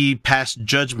doesn't he pass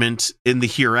judgment in the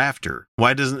hereafter?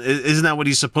 Isn't that what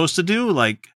he's supposed to do?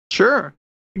 Like, sure,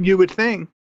 you would think.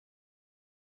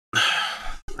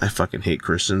 I fucking hate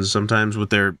Christians sometimes with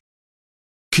their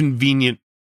convenient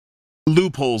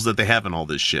loopholes that they have in all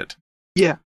this shit.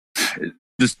 Yeah.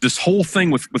 This whole thing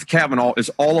with Kavanaugh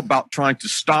is all about trying to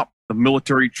stop the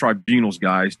military tribunals,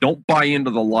 guys. Don't buy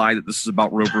into the lie that this is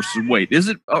about Roe versus Wade. Is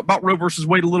it about Roe versus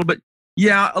Wade a little bit?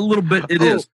 Yeah, a little bit it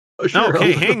is. Sure,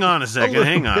 okay, hang on a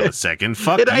second.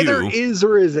 Fuck it you. It either is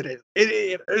or is it.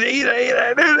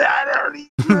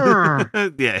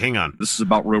 Yeah, hang on. This is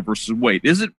about Roe versus Wade.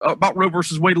 Is it about Roe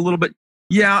versus Wade a little bit?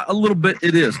 Yeah, a little bit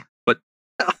it is. But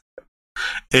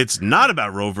it's not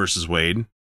about Roe versus Wade.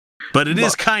 But it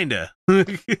is kinda.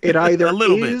 It either a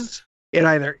little is, bit. It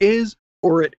either is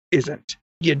or it isn't.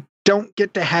 You don't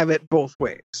get to have it both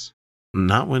ways.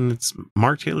 Not when it's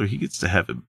Mark Taylor. He gets to have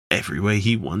it every way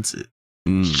he wants it.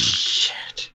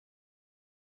 Shit.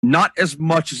 Not as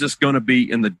much as it's going to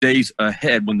be in the days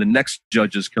ahead when the next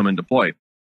judges come into play.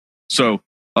 So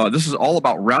this is all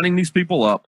about rounding these people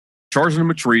up, charging them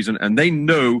with treason, and they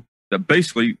know that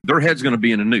basically their head's going to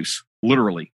be in a noose,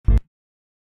 literally.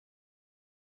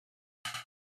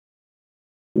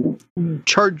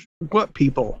 Charge what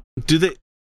people? Do they?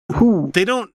 Who? They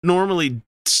don't normally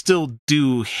still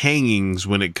do hangings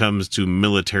when it comes to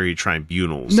military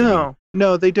tribunals.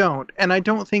 No, they don't. And I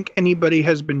don't think anybody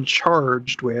has been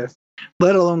charged with,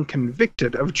 let alone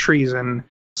convicted of treason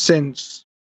since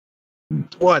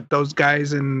those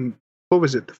guys in, what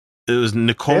was it? It was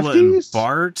Nicola 50s? and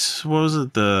Bart. What was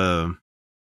it?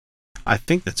 I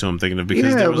think that's who I'm thinking of,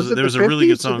 because there was a really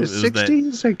good song. The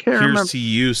 60s? I can't remember. Here's to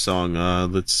You song.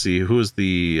 Let's see. Who was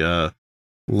the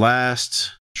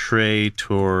last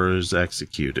traitors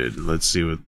executed? Let's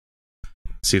see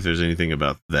if there's anything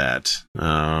about that.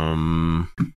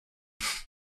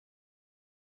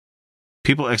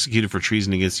 People executed for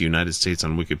treason against the United States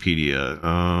on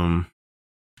Wikipedia.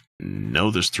 No,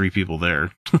 there's 3 people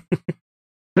there.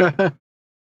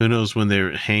 Who knows when they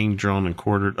were hanged, drawn, and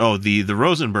quartered? Oh, the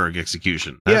Rosenberg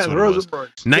execution. That's the Rosenberg.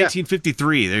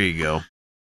 1953. There you go.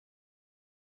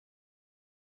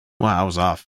 Wow, I was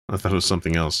off. I thought it was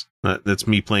something else. That's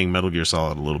me playing Metal Gear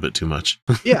Solid a little bit too much.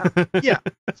 Yeah.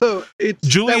 So it's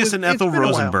Julius and Ethel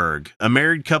Rosenberg, a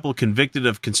married couple convicted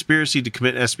of conspiracy to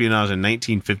commit espionage in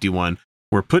 1951,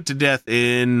 were put to death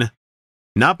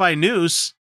not by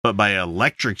noose, but by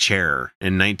electric chair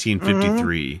in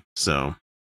 1953. Mm-hmm. So,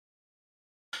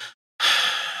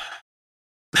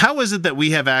 how is it that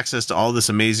we have access to all this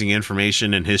amazing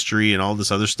information and history and all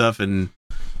this other stuff, and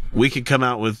we could come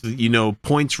out with,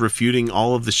 points refuting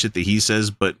all of the shit that he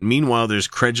says, but meanwhile there's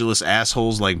credulous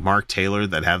assholes like Mark Taylor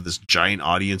that have this giant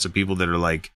audience of people that are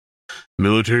like,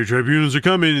 military tribunals are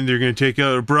coming and they're going to take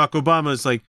out Barack Obama. It's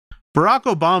like, Barack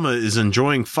Obama is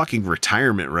enjoying fucking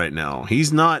retirement right now.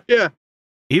 He's not. Yeah.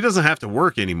 He doesn't have to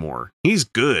work anymore. He's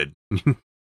good.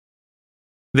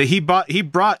 That he bought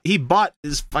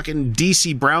his fucking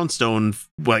DC brownstone,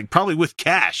 like, probably with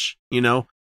cash, He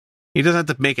doesn't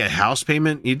have to make a house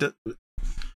payment.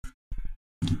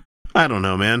 I don't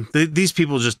know, man. These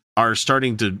people just are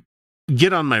starting to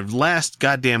get on my last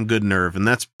goddamn good nerve, and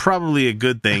that's probably a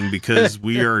good thing, because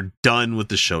we are done with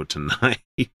the show tonight.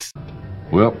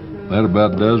 Well, that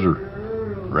about does her.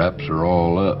 Wraps are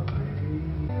all up.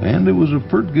 And it was a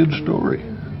pretty good story,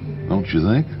 don't you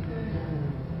think?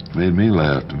 Made me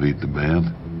laugh to beat the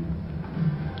band.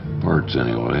 Parts,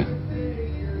 anyway.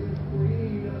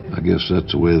 I guess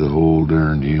that's the way the whole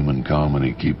darned human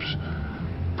comedy keeps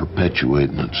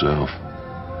perpetuating itself.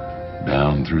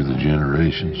 Down through the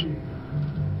generations.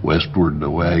 Westward the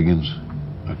wagons.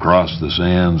 Across the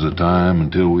sands of time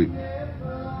until we...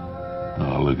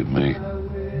 Oh, look at me.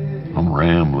 I'm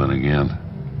rambling again.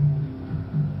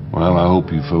 Well, I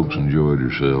hope you folks enjoyed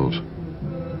yourselves.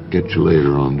 Catch you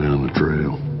later on down the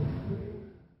trail.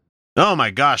 Oh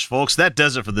my gosh, folks, that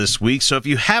does it for this week. So if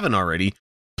you haven't already,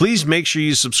 please make sure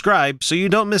you subscribe so you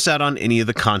don't miss out on any of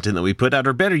the content that we put out,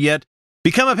 or better yet,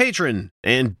 become a patron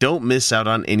and don't miss out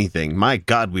on anything. My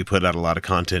God, we put out a lot of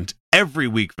content every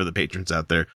week for the patrons out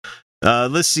there.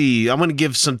 Let's see. I want to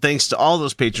give some thanks to all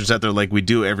those patrons out there like we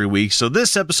do every week. So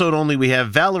this episode only, we have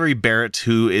Valerie Barrett,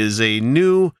 who is a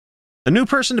new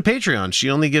person to Patreon. She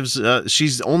only gives,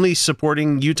 she's only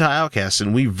supporting Utah Outcasts,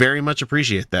 and we very much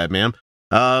appreciate that, ma'am.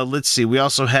 Let's see. We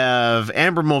also have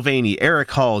Amber Mulvaney, Eric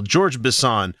Hall, George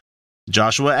Bisson,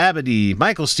 Joshua Abadi,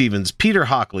 Michael Stevens, Peter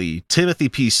Hockley, Timothy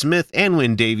P. Smith,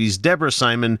 Anwin Davies, Deborah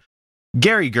Simon,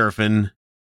 Gary Gerfin,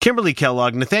 Kimberly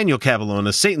Kellogg, Nathaniel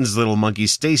Cavallona, Satan's Little Monkey,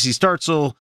 Stacy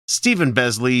Startzel, Stephen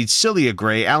Besley, Celia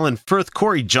Gray, Alan Firth,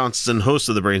 Corey Johnston, host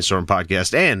of the Brainstorm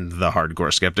podcast and the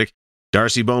Hardcore Skeptic,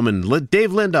 Darcy Bowman,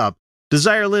 Dave Lindop,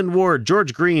 Desire Lynn Ward,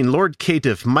 George Green, Lord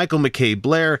Catiff, Michael McKay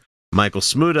Blair, Michael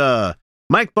Smuda,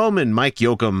 Mike Bowman, Mike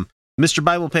Yoakum, Mr.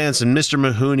 Bible Pants and Mr.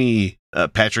 Mahoney,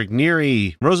 Patrick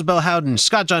Neary, Rosabelle Howden,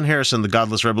 Scott John Harrison, the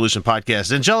Godless Revolution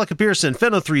podcast, Angelica Pearson,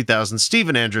 Fenno 3000,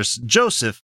 Stephen Andrus,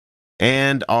 Joseph,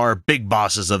 and our big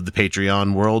bosses of the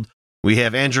Patreon world. We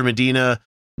have Andrew Medina,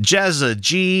 Jazza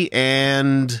G,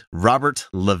 and Robert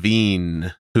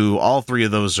Levine, who all three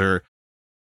of those are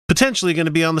potentially going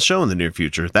to be on the show in the near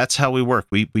future. That's how we work.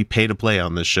 We pay to play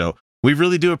on this show. We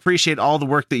really do appreciate all the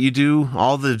work that you do,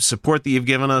 all the support that you've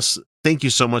given us. Thank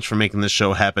you so much for making this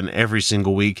show happen every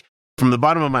single week. From the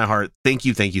bottom of my heart, thank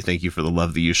you for the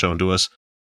love that you've shown to us.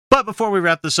 But before we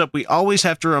wrap this up, we always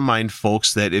have to remind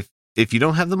folks that if you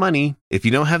don't have the money, if you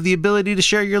don't have the ability to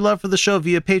share your love for the show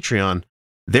via Patreon,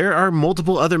 there are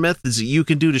multiple other methods that you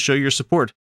can do to show your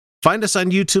support. Find us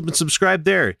on YouTube and subscribe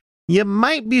there. You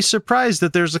might be surprised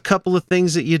that there's a couple of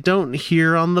things that you don't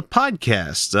hear on the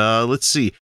podcast. Let's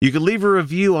see. You can leave a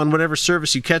review on whatever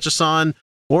service you catch us on,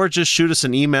 or just shoot us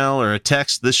an email or a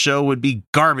text. This show would be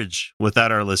garbage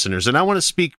without our listeners. And I want to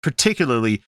speak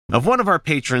particularly of one of our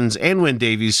patrons, Anwyn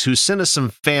Davies, who sent us some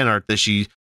fan art that she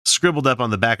scribbled up on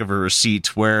the back of her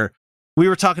receipt, where we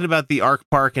were talking about the Ark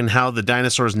Park and how the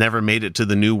dinosaurs never made it to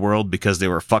the New World because they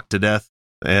were fucked to death.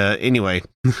 Anyway,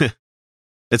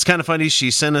 it's kind of funny. She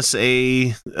sent us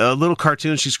a little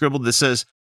cartoon she scribbled that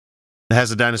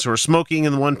has a dinosaur smoking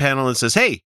in the one panel and says,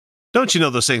 "Hey, don't you know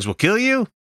those things will kill you?"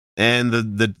 And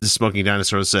the smoking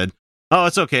dinosaur said, "Oh,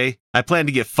 it's okay. I plan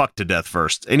to get fucked to death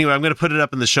first." Anyway, I'm going to put it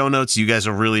up in the show notes. You guys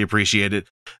will really appreciate it.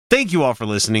 Thank you all for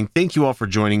listening. Thank you all for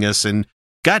joining us. And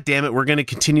God damn it, we're going to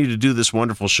continue to do this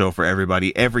wonderful show for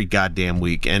everybody every goddamn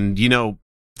week. And,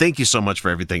 thank you so much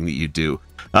for everything that you do.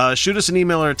 Shoot us an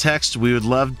email or a text. We would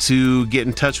love to get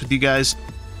in touch with you guys.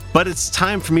 But it's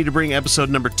time for me to bring episode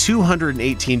number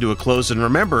 218 to a close. And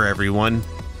remember, everyone,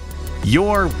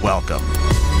 you're welcome.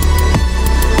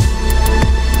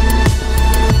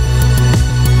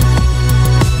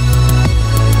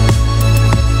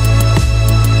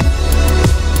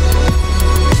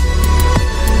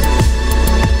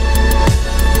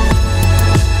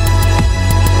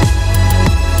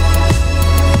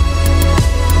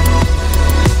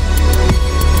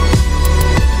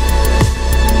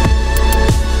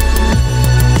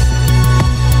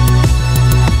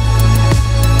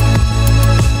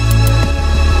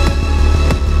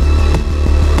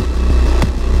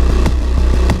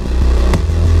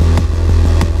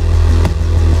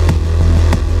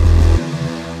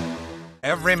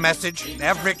 Every message,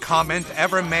 every comment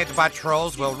ever made by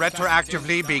trolls will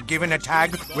retroactively be given a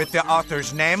tag with the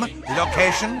author's name,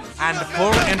 location, and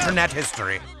full internet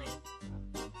history.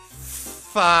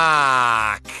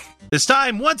 Fuck. It's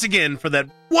time once again for that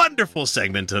wonderful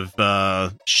segment of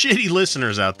shitty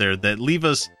listeners out there that leave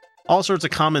us all sorts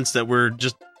of comments that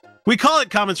we call it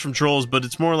comments from trolls, but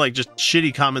it's more like just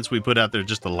shitty comments we put out there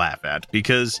just to laugh at,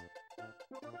 because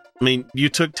you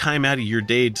took time out of your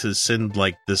day to send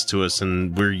this to us,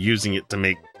 and we're using it to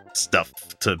make stuff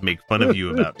to make fun of you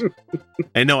about.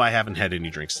 And no, I haven't had any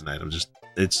drinks tonight.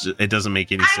 It doesn't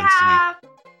make any sense to me.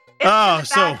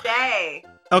 It's been a bad day.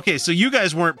 Okay, so you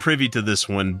guys weren't privy to this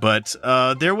one, but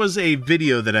there was a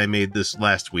video that I made this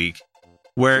last week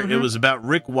where it was about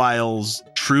Rick Wiles'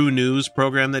 True News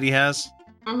program that he has.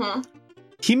 Mm-hmm.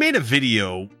 He made a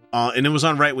video, and it was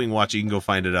on Right Wing Watch. You can go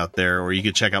find it out there, or you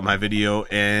can check out my video,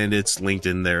 and it's linked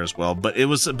in there as well. But it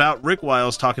was about Rick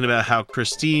Wiles talking about how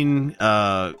Christine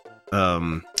Blasey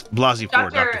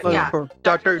Ford,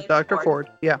 Dr. Ford,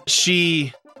 yeah,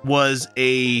 she was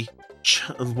a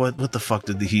what the fuck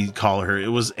did he call her? It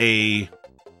was a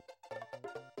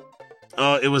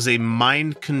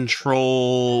mind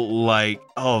control, I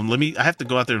have to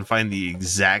go out there and find the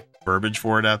exact verbiage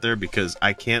for it out there, because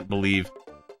I can't believe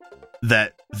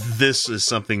that this is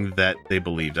something that they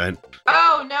believed. I've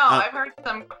heard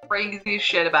some crazy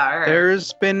shit about her.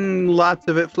 There's been lots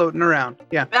of it floating around.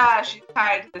 Yeah. She's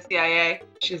tied to the CIA.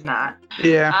 She's not.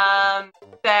 Yeah.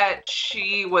 That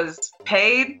she was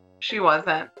paid. She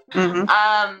wasn't.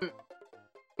 Mm-hmm.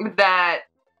 That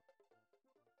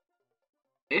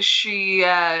she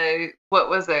what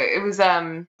was it? It was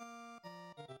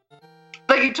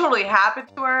it totally happened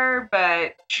to her,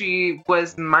 but she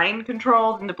was mind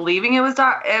controlled into believing it was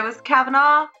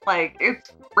Kavanaugh.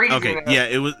 It's crazy. Okay, yeah,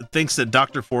 it thinks that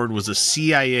Dr. Ford was a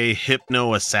CIA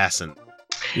hypno assassin.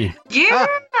 Yeah,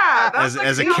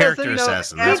 as a character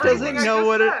assassin. He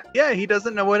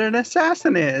doesn't know what an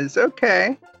assassin is.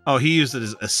 Okay. Oh, he used it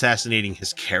as assassinating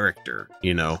his character,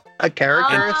 you know. A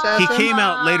character assassin? He came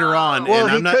out later on, Well,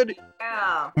 and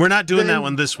we're not doing that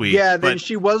one this week. Yeah, then but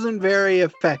she wasn't very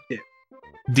effective.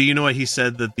 do you know what he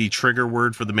said that the trigger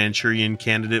word for the Manchurian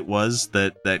Candidate was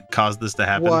that caused this to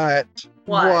happen?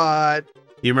 What?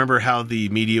 You remember how the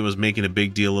media was making a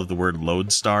big deal of the word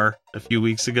lodestar a few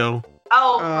weeks ago?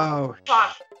 Oh, for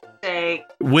fuck's sake.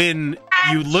 When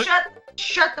you look...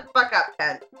 Shut the fuck up,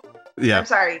 Ken. Yeah. I'm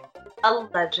sorry.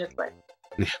 Allegedly.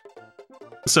 Yeah.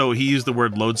 So he used the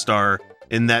word lodestar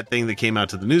in that thing that came out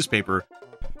to the newspaper.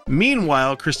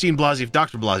 Meanwhile, Christine Blasey,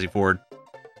 Dr. Blasey Ford,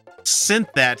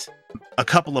 sent that a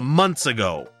couple of months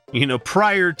ago, you know,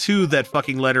 prior to that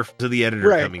fucking letter to the editor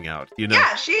coming out, you know?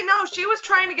 Yeah, she was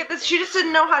trying to get this. She just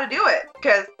didn't know how to do it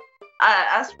because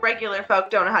us regular folk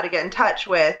don't know how to get in touch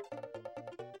with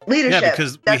leadership. Yeah,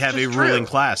 because we have a ruling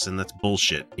class, and that's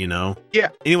bullshit, you know? Yeah.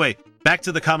 Anyway, back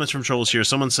to the comments from trolls here.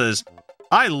 Someone says,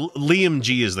 Liam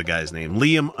G is the guy's name.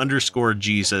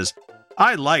 Liam_G says,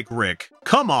 I like Rick.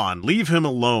 Come on, leave him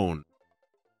alone.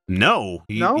 No,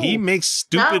 he makes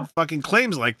stupid fucking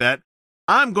claims like that.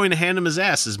 I'm going to hand him his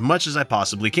ass as much as I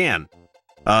possibly can.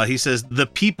 He says, the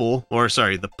popal,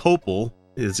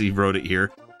 as he wrote it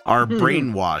here, are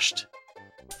brainwashed.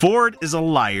 Ford is a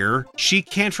liar. She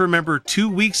can't remember 2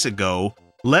 weeks ago,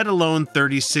 let alone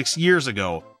 36 years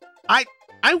ago.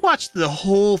 I watched the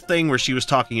whole thing where she was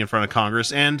talking in front of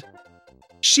Congress, and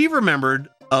she remembered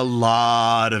a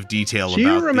lot of detail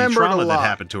about the trauma that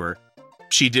happened to her.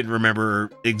 She didn't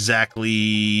remember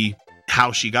exactly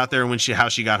how she got there and how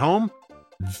she got home.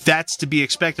 That's to be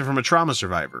expected from a trauma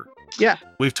survivor. Yeah.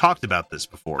 We've talked about this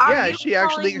before. She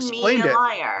actually explained it.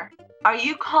 Liar? Are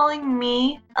you calling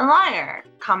me a liar?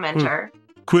 Commenter.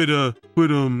 Quit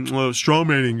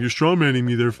strawmanning. You're strawmanning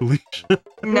me there, Felicia.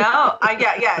 No,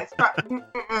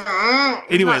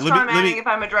 Anyway, let let me if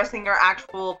I'm addressing your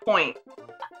actual point.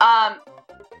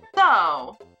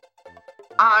 So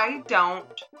I don't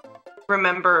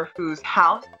remember whose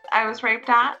house I was raped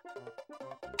at.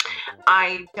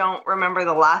 I don't remember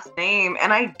the last name,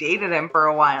 and I dated him for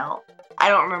a while. I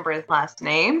don't remember his last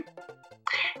name.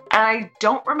 And I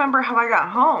don't remember how I got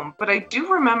home, but I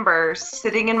do remember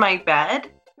sitting in my bed.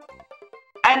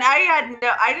 And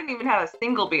I didn't even have a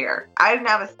single beer. I didn't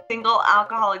have a single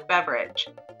alcoholic beverage.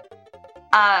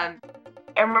 I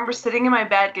remember sitting in my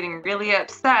bed getting really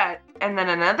upset, and then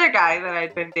another guy that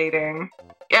I'd been dating,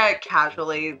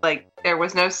 casually, like there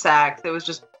was no sex. It was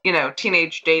just,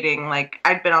 teenage dating. Like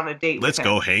I'd been on a date with him. Let's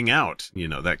go hang out,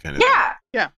 that kind of thing.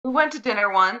 Yeah. We went to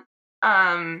dinner once.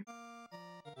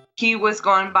 He was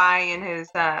going by in his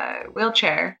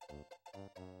wheelchair.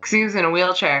 Because he was in a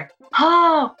wheelchair.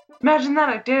 Oh, imagine that.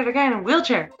 I dated a guy in a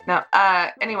wheelchair. No,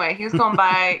 anyway, he was going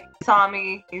by, saw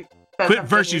me. He said Quit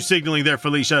virtue signaling there,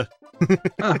 Felicia.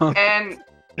 And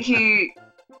he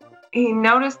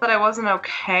noticed that I wasn't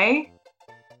okay.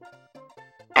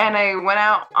 And I went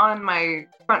out on my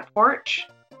front porch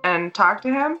and talked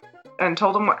to him and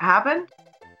told him what happened.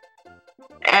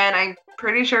 And I'm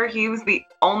pretty sure he was the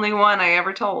only one I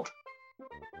ever told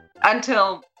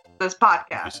until this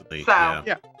podcast.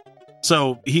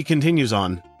 So he continues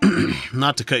on,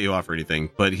 not to cut you off or anything,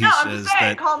 but he says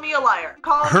that call me a liar.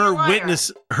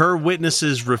 Her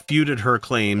witnesses refuted her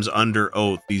claims under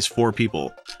oath. These 4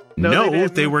 people. No,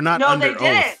 they were not under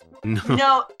oath.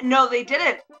 No, they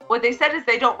didn't. What they said is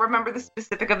they don't remember the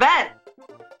specific event.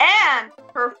 And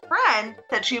her friend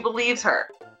said she believes her.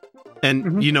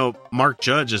 And, Mark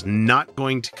Judge is not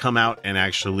going to come out and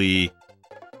actually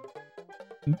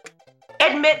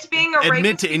admit to being a rapist.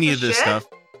 Admit to any of this stuff.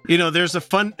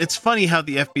 It's funny how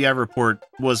the FBI report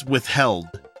was withheld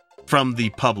from the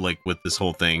public with this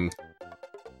whole thing.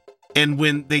 And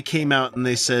when they came out and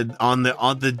they said the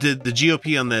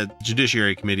GOP on the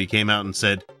Judiciary Committee came out and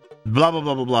said blah blah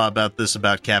blah blah blah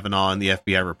about Kavanaugh and the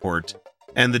FBI report,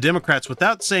 and the Democrats,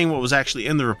 without saying what was actually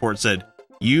in the report, said,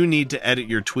 you need to edit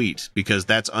your tweet because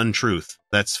that's untruth.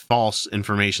 That's false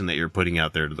information that you're putting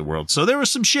out there to the world. So there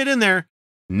was some shit in there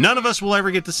none of us will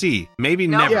ever get to see. Maybe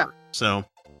never. Yeah. So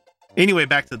anyway,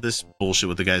 back to this bullshit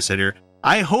what the guy said here.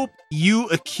 I hope you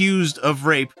accused of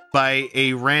rape by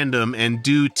a random and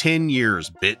do 10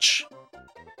 years, bitch.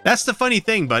 That's the funny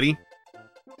thing, buddy.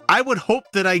 I would hope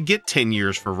that I get 10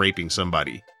 years for raping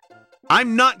somebody.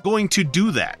 I'm not going to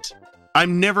do that.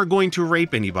 I'm never going to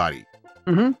rape anybody.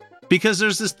 Mm-hmm. Because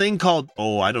there's this thing called,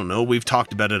 I don't know, we've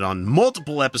talked about it on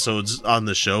multiple episodes on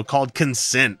the show, called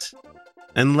consent.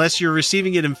 Unless you're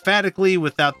receiving it emphatically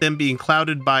without them being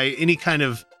clouded by any kind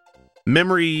of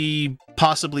memory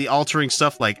possibly altering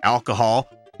stuff like alcohol,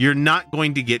 you're not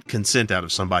going to get consent out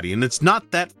of somebody. And it's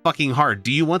not that fucking hard.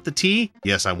 Do you want the tea?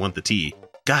 Yes, I want the tea.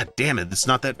 God damn it. It's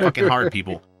not that fucking hard,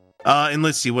 people. And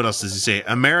let's see, what else does he say?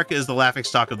 America is the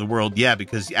laughingstock of the world. Yeah,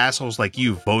 because assholes like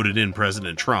you voted in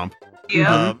President Trump.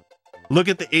 Yeah. Look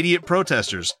at the idiot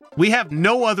protesters. We have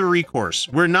no other recourse.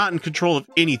 We're not in control of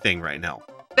anything right now.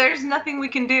 There's nothing we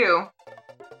can do.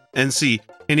 And see,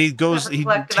 and he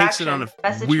takes it on a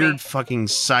Message weird me. fucking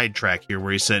sidetrack here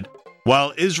where he said,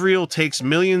 while Israel takes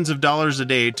millions of dollars a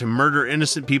day to murder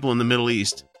innocent people in the Middle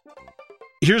East,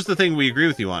 here's the thing we agree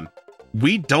with you on.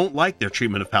 We don't like their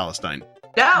treatment of Palestine.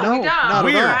 No, we don't.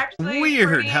 Weird. We're actually Weird.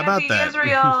 pretty How about that?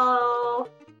 Israel.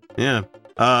 Yeah.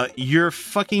 You're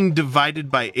fucking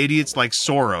divided by idiots like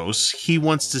Soros. He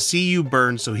wants to see you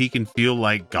burn so he can feel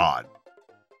like God.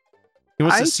 He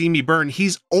wants to see me burn.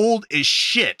 He's old as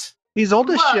shit. He's old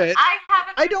as shit.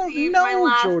 I don't received know my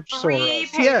last George 3 Soros.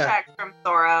 paychecks Yeah. from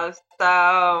Soros,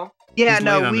 so Yeah, He's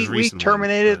no, late on his we recent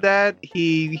terminated that.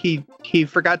 He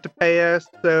forgot to pay us.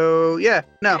 So yeah,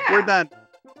 no, we're done.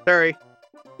 Sorry.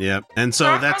 Yeah. And so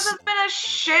Soros that's has been a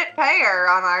shit payer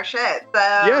on our shit.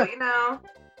 So you know.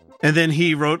 and then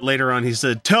he wrote later on, he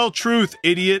said, "Tell truth,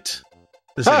 idiot."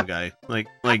 The same guy.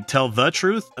 Like tell the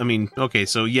truth? I mean, okay,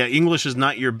 so yeah, English is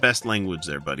not your best language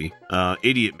there, buddy.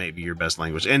 Idiot may be your best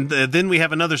language. And then we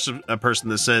have another person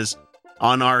that says,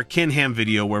 on our Kinham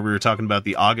video where we were talking about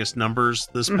the August numbers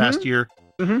this past year,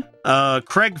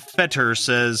 Craig Fetter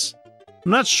says,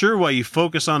 I'm not sure why you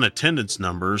focus on attendance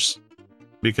numbers,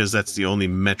 because that's the only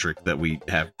metric that we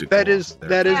have to That is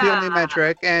the only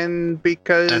metric, and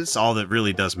because that's all that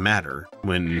really does matter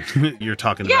when you're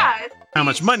talking Yeah, about how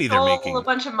much money they're stole making. a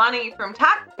bunch of money from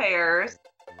taxpayers.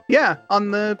 yeah,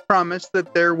 on the promise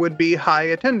that there would be high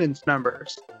attendance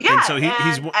numbers. Yeah, so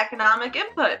he's economic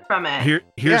input from it.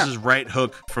 Here's his right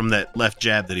hook from that left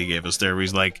jab that he gave us there, where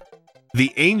he's like,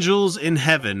 the angels in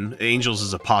heaven, angels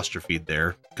is apostrophe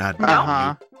there. God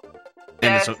damn you.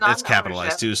 And it's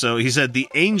capitalized too. So he said, the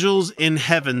angels in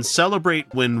heaven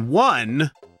celebrate when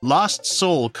one lost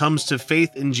soul comes to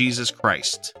faith in Jesus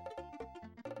Christ.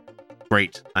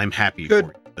 Great. I'm happy for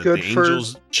you. The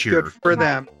angels cheer. Good for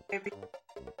them.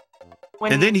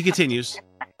 And then he continues.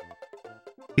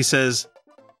 He says,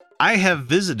 I have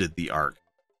visited the ark.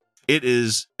 It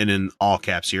is, and in all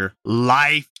caps here,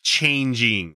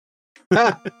 life-changing.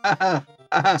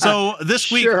 So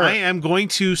this week, I am going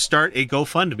to start a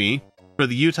GoFundMe for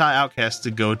the Utah Outcasts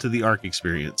to go to the ark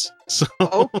experience. So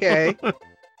okay.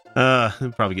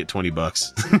 I'll probably get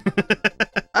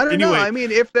 $20. I don't know. I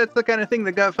mean, if that's the kind of thing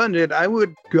that got funded, I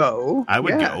would go. I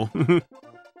would go.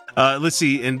 Let's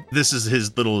see. And this is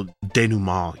his little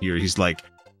denouement here. He's like,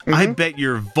 I bet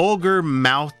your vulgar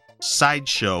mouth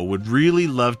sideshow would really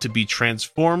love to be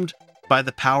transformed by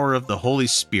the power of the Holy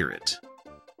Spirit.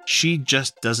 She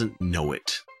just doesn't know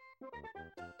it.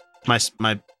 My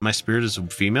spirit is a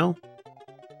female?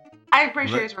 I'm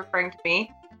pretty sure he's referring to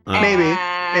me. Maybe.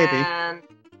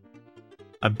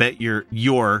 I bet you're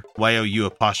Y-O-U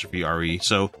apostrophe R-E.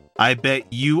 So I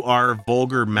bet you are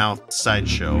vulgar mouth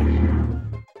sideshow.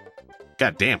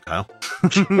 God damn, Kyle.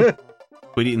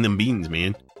 Quit eating them beans,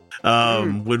 man.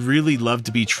 Would really love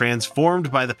to be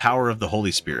transformed by the power of the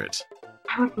Holy Spirit.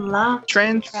 I would love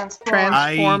transformed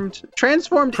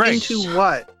Craig. into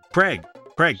what? Craig.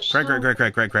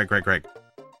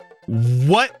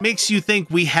 What makes you think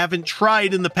we haven't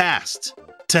tried in the past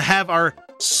to have our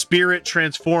spirit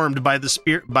transformed by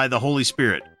the Holy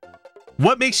Spirit?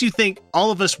 What makes you think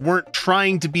all of us weren't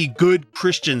trying to be good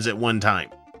Christians at one time?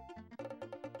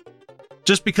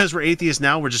 Just because we're atheists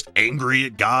now, we're just angry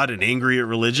at God and angry at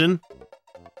religion?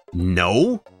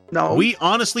 No. We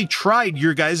honestly tried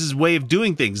your guys' way of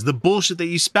doing things, the bullshit that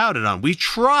you spouted on. We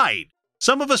tried.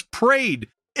 Some of us prayed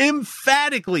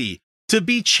emphatically to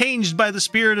be changed by the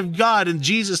Spirit of God and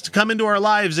Jesus to come into our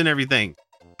lives and everything.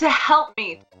 To help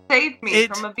me, save me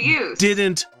from abuse.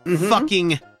 Didn't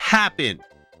fucking happen.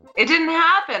 It didn't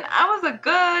happen. I was a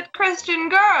good Christian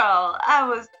girl. I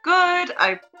was good.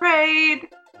 I prayed.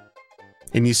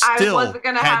 And you still I wasn't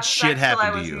gonna had have shit sex till I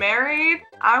happen to was you. married.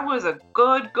 I was a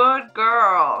good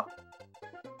girl.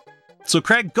 So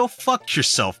Craig, go fuck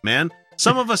yourself, man.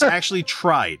 Some of us actually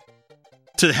tried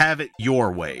to have it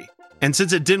your way. And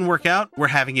since it didn't work out, we're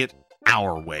having it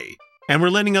our way. And we're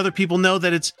letting other people know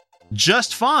that it's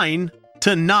just fine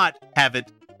to not have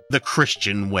it the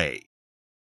Christian way.